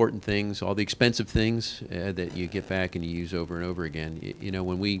all the important things, all the expensive things that you get back and you use over and over again. You know,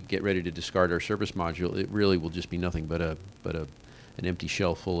 when we get ready to discard our service module, it really will just be nothing but an empty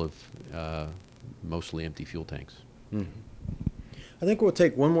shell full of mostly empty fuel tanks. Mm-hmm. I think we'll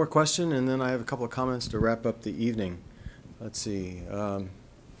take one more question, and then I have a couple of comments to wrap up the evening. Let's see.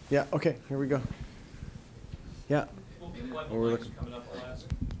 Yeah. Okay. Here we go. Yeah. Well, we're looking. Coming up, I'll ask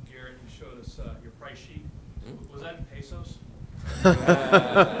Garrett. You showed us your price sheet. Was that in pesos?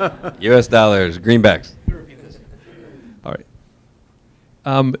 U.S. dollars, greenbacks. All right.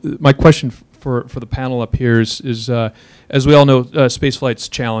 My question for the panel up here is as we all know, spaceflight's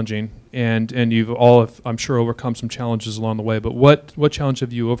challenging, and you've all, I'm sure, overcome some challenges along the way. But what challenge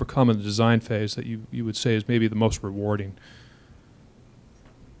have you overcome in the design phase that you would say is maybe the most rewarding?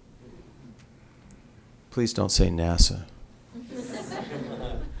 Please don't say NASA.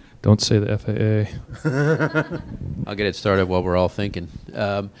 Don't say the FAA. I'll get it started while we're all thinking.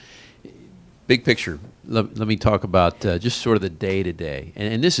 Big picture. Let me talk about just sort of the day-to-day.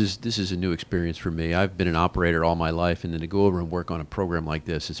 And this is a new experience for me. I've been an operator all my life, and then to go over and work on a program like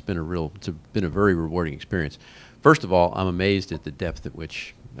this, it's been a very rewarding experience. First of all, I'm amazed at the depth at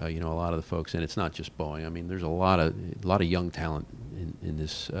which you know, a lot of the folks, and it's not just Boeing. I mean, there's a lot of young talent in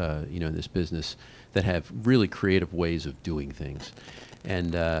this you know, in this business that have really creative ways of doing things.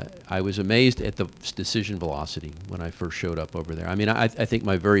 And I was amazed at the decision velocity when I first showed up over there. I mean, I think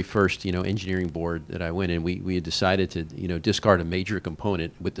my very first, you know, engineering board that I went in, we had decided to, you know, discard a major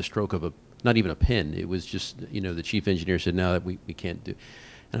component with the stroke of not even a pen. It was just, you know, the chief engineer said, no, that we can't do.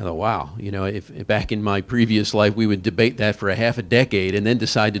 And I thought, wow, you know, if back in my previous life we would debate that for half a decade and then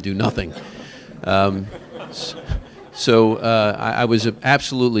decide to do nothing. So I was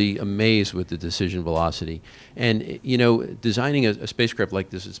absolutely amazed with the decision velocity. And, you know, designing a spacecraft like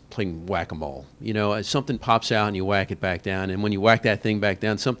this is playing whack-a-mole. You know, something pops out and you whack it back down, and when you whack that thing back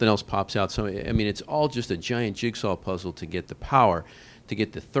down, something else pops out. So, I mean, it's all just a giant jigsaw puzzle to get the power, to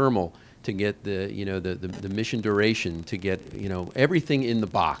get the thermal, to get the, you know, the mission duration, to get, you know, everything in the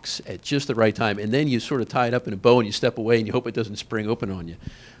box at just the right time. And then you sort of tie it up in a bow and you step away and you hope it doesn't spring open on you.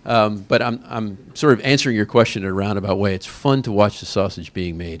 But I'm sort of answering your question in a roundabout way. It's fun to watch the sausage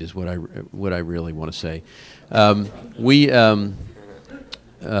being made is what I really want to say. You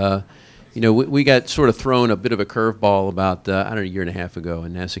know, we got sort of thrown a bit of a curveball about, I don't know, a year and a half ago,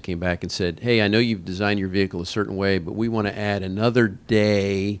 and NASA came back and said, hey, I know you've designed your vehicle a certain way, but we want to add another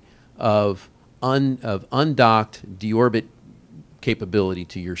day of undocked deorbit capability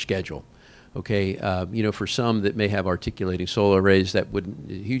to your schedule. Okay, you know, for some that may have articulating solar arrays, that wouldn't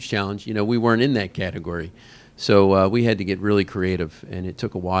be a huge challenge. You know, we weren't in that category. So we had to get really creative, and it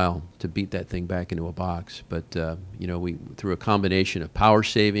took a while to beat that thing back into a box. But, you know, through a combination of power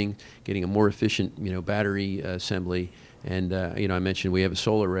saving, getting a more efficient, you know, battery assembly, and, you know, I mentioned we have a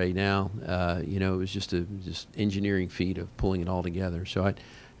solar array now. You know, it was just engineering feat of pulling it all together. So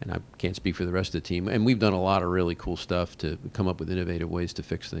and I can't speak for the rest of the team. And we've done a lot of really cool stuff to come up with innovative ways to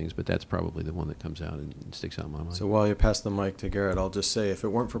fix things, but that's probably the one that comes out and sticks out in my mind. So while you pass the mic to Garrett, I'll just say if it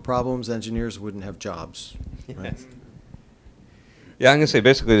weren't for problems, engineers wouldn't have jobs. Right? Yeah, I'm going to say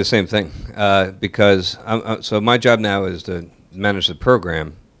basically the same thing because so my job now is to manage the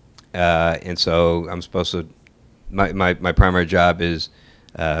program, and so I'm supposed to, my primary job is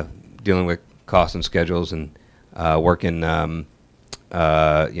dealing with costs and schedules and working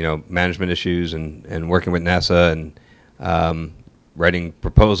you know, management issues and working with NASA and writing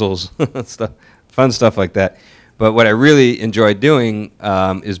proposals, fun stuff like that. But what I really enjoy doing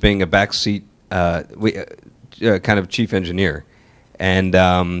is being a backseat kind of chief engineer and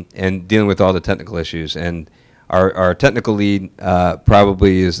dealing with all the technical issues. And our technical lead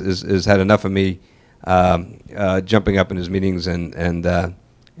probably has had enough of me jumping up in his meetings and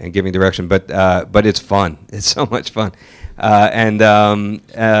giving direction. But it's fun. It's so much fun. So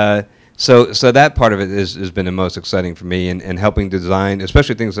that part of it has been the most exciting for me, and helping design,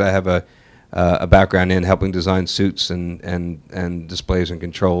 especially things that I have a background in helping design suits and displays and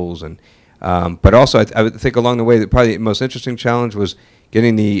controls. And but also, I would think along the way that probably the most interesting challenge was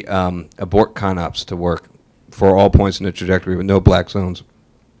getting the abort ConOps to work for all points in the trajectory with no black zones.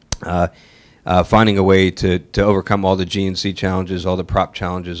 Finding a way to overcome all the GNC challenges, all the prop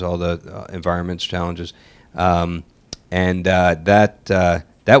challenges, all the environments challenges, and that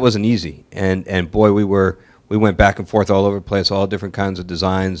wasn't easy. And boy, we went back and forth all over the place, all different kinds of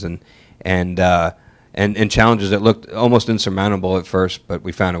designs and challenges that looked almost insurmountable at first, but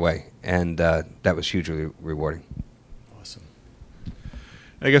we found a way, and that was hugely rewarding. Awesome.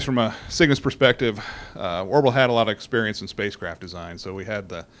 I guess from a Cygnus perspective, Orbital had a lot of experience in spacecraft design, so we had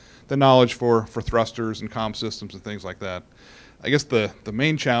the knowledge for thrusters and comm systems and things like that. I guess the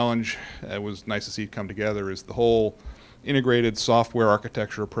main challenge, it was nice to see it come together, is the whole integrated software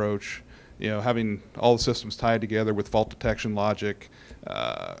architecture approach, having all the systems tied together with fault detection logic,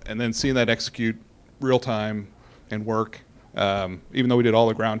 and then seeing that execute real time and work, even though we did all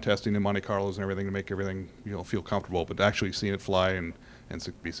the ground testing in Monte Carlos and everything to make everything feel comfortable, but actually seeing it fly and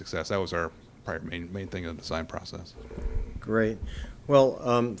be success, that was our main thing in the design process. Great.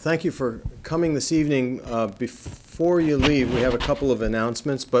 Well, thank you for coming this evening. Before you leave, we have a couple of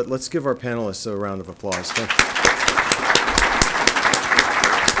announcements, but let's give our panelists a round of applause. Thank you.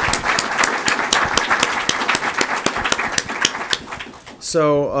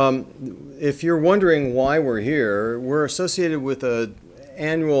 So if you're wondering why we're here, we're associated with an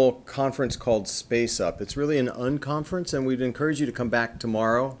annual conference called SpaceUp. It's really an unconference, and we'd encourage you to come back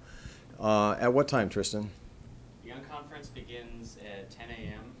tomorrow. At what time, Tristan? The unconference begins at 10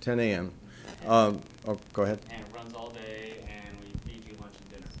 a.m. 10 a.m. Oh, go ahead. And it runs all day, and we feed you lunch and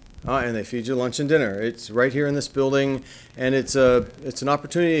dinner. And they feed you lunch and dinner. It's right here in this building, and it's an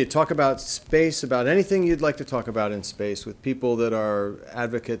opportunity to talk about space, about anything you'd like to talk about in space, with people that are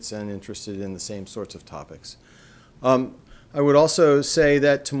advocates and interested in the same sorts of topics. I would also say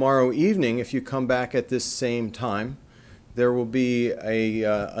that tomorrow evening, if you come back at this same time, there will be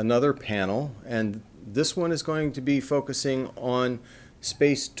another panel, and this one is going to be focusing on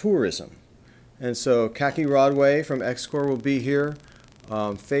space tourism. And so Kaki Rodway from XCOR will be here.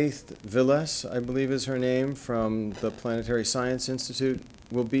 Faith Villes, I believe is her name, from the Planetary Science Institute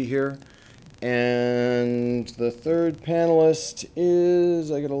will be here. And the third panelist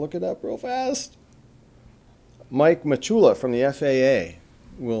is, I gotta look it up real fast, Mike Machula from the FAA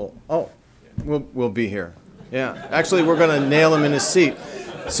will be here. Yeah, actually we're gonna nail him in his seat.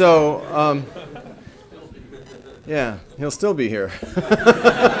 So, yeah, he'll still be here.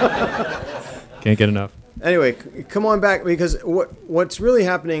 Can't get enough. Anyway, come on back, because what's really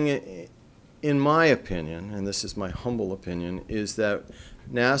happening, in my opinion, and this is my humble opinion, is that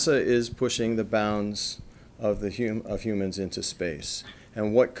NASA is pushing the bounds of humans into space.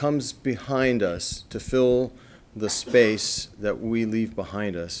 And what comes behind us to fill the space that we leave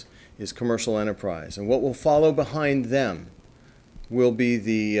behind us is commercial enterprise. And what will follow behind them will be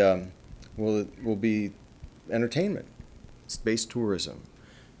will be entertainment, space tourism,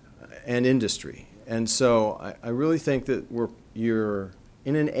 and industry. And so I really think that you're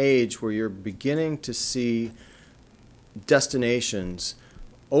in an age where you're beginning to see destinations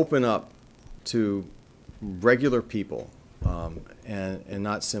open up to regular people, and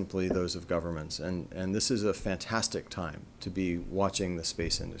not simply those of governments. And this is a fantastic time to be watching the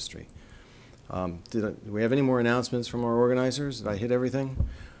space industry. Do we have any more announcements from our organizers? Did I hit everything?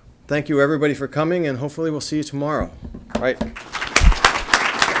 Thank you, everybody, for coming, and hopefully we'll see you tomorrow. All right.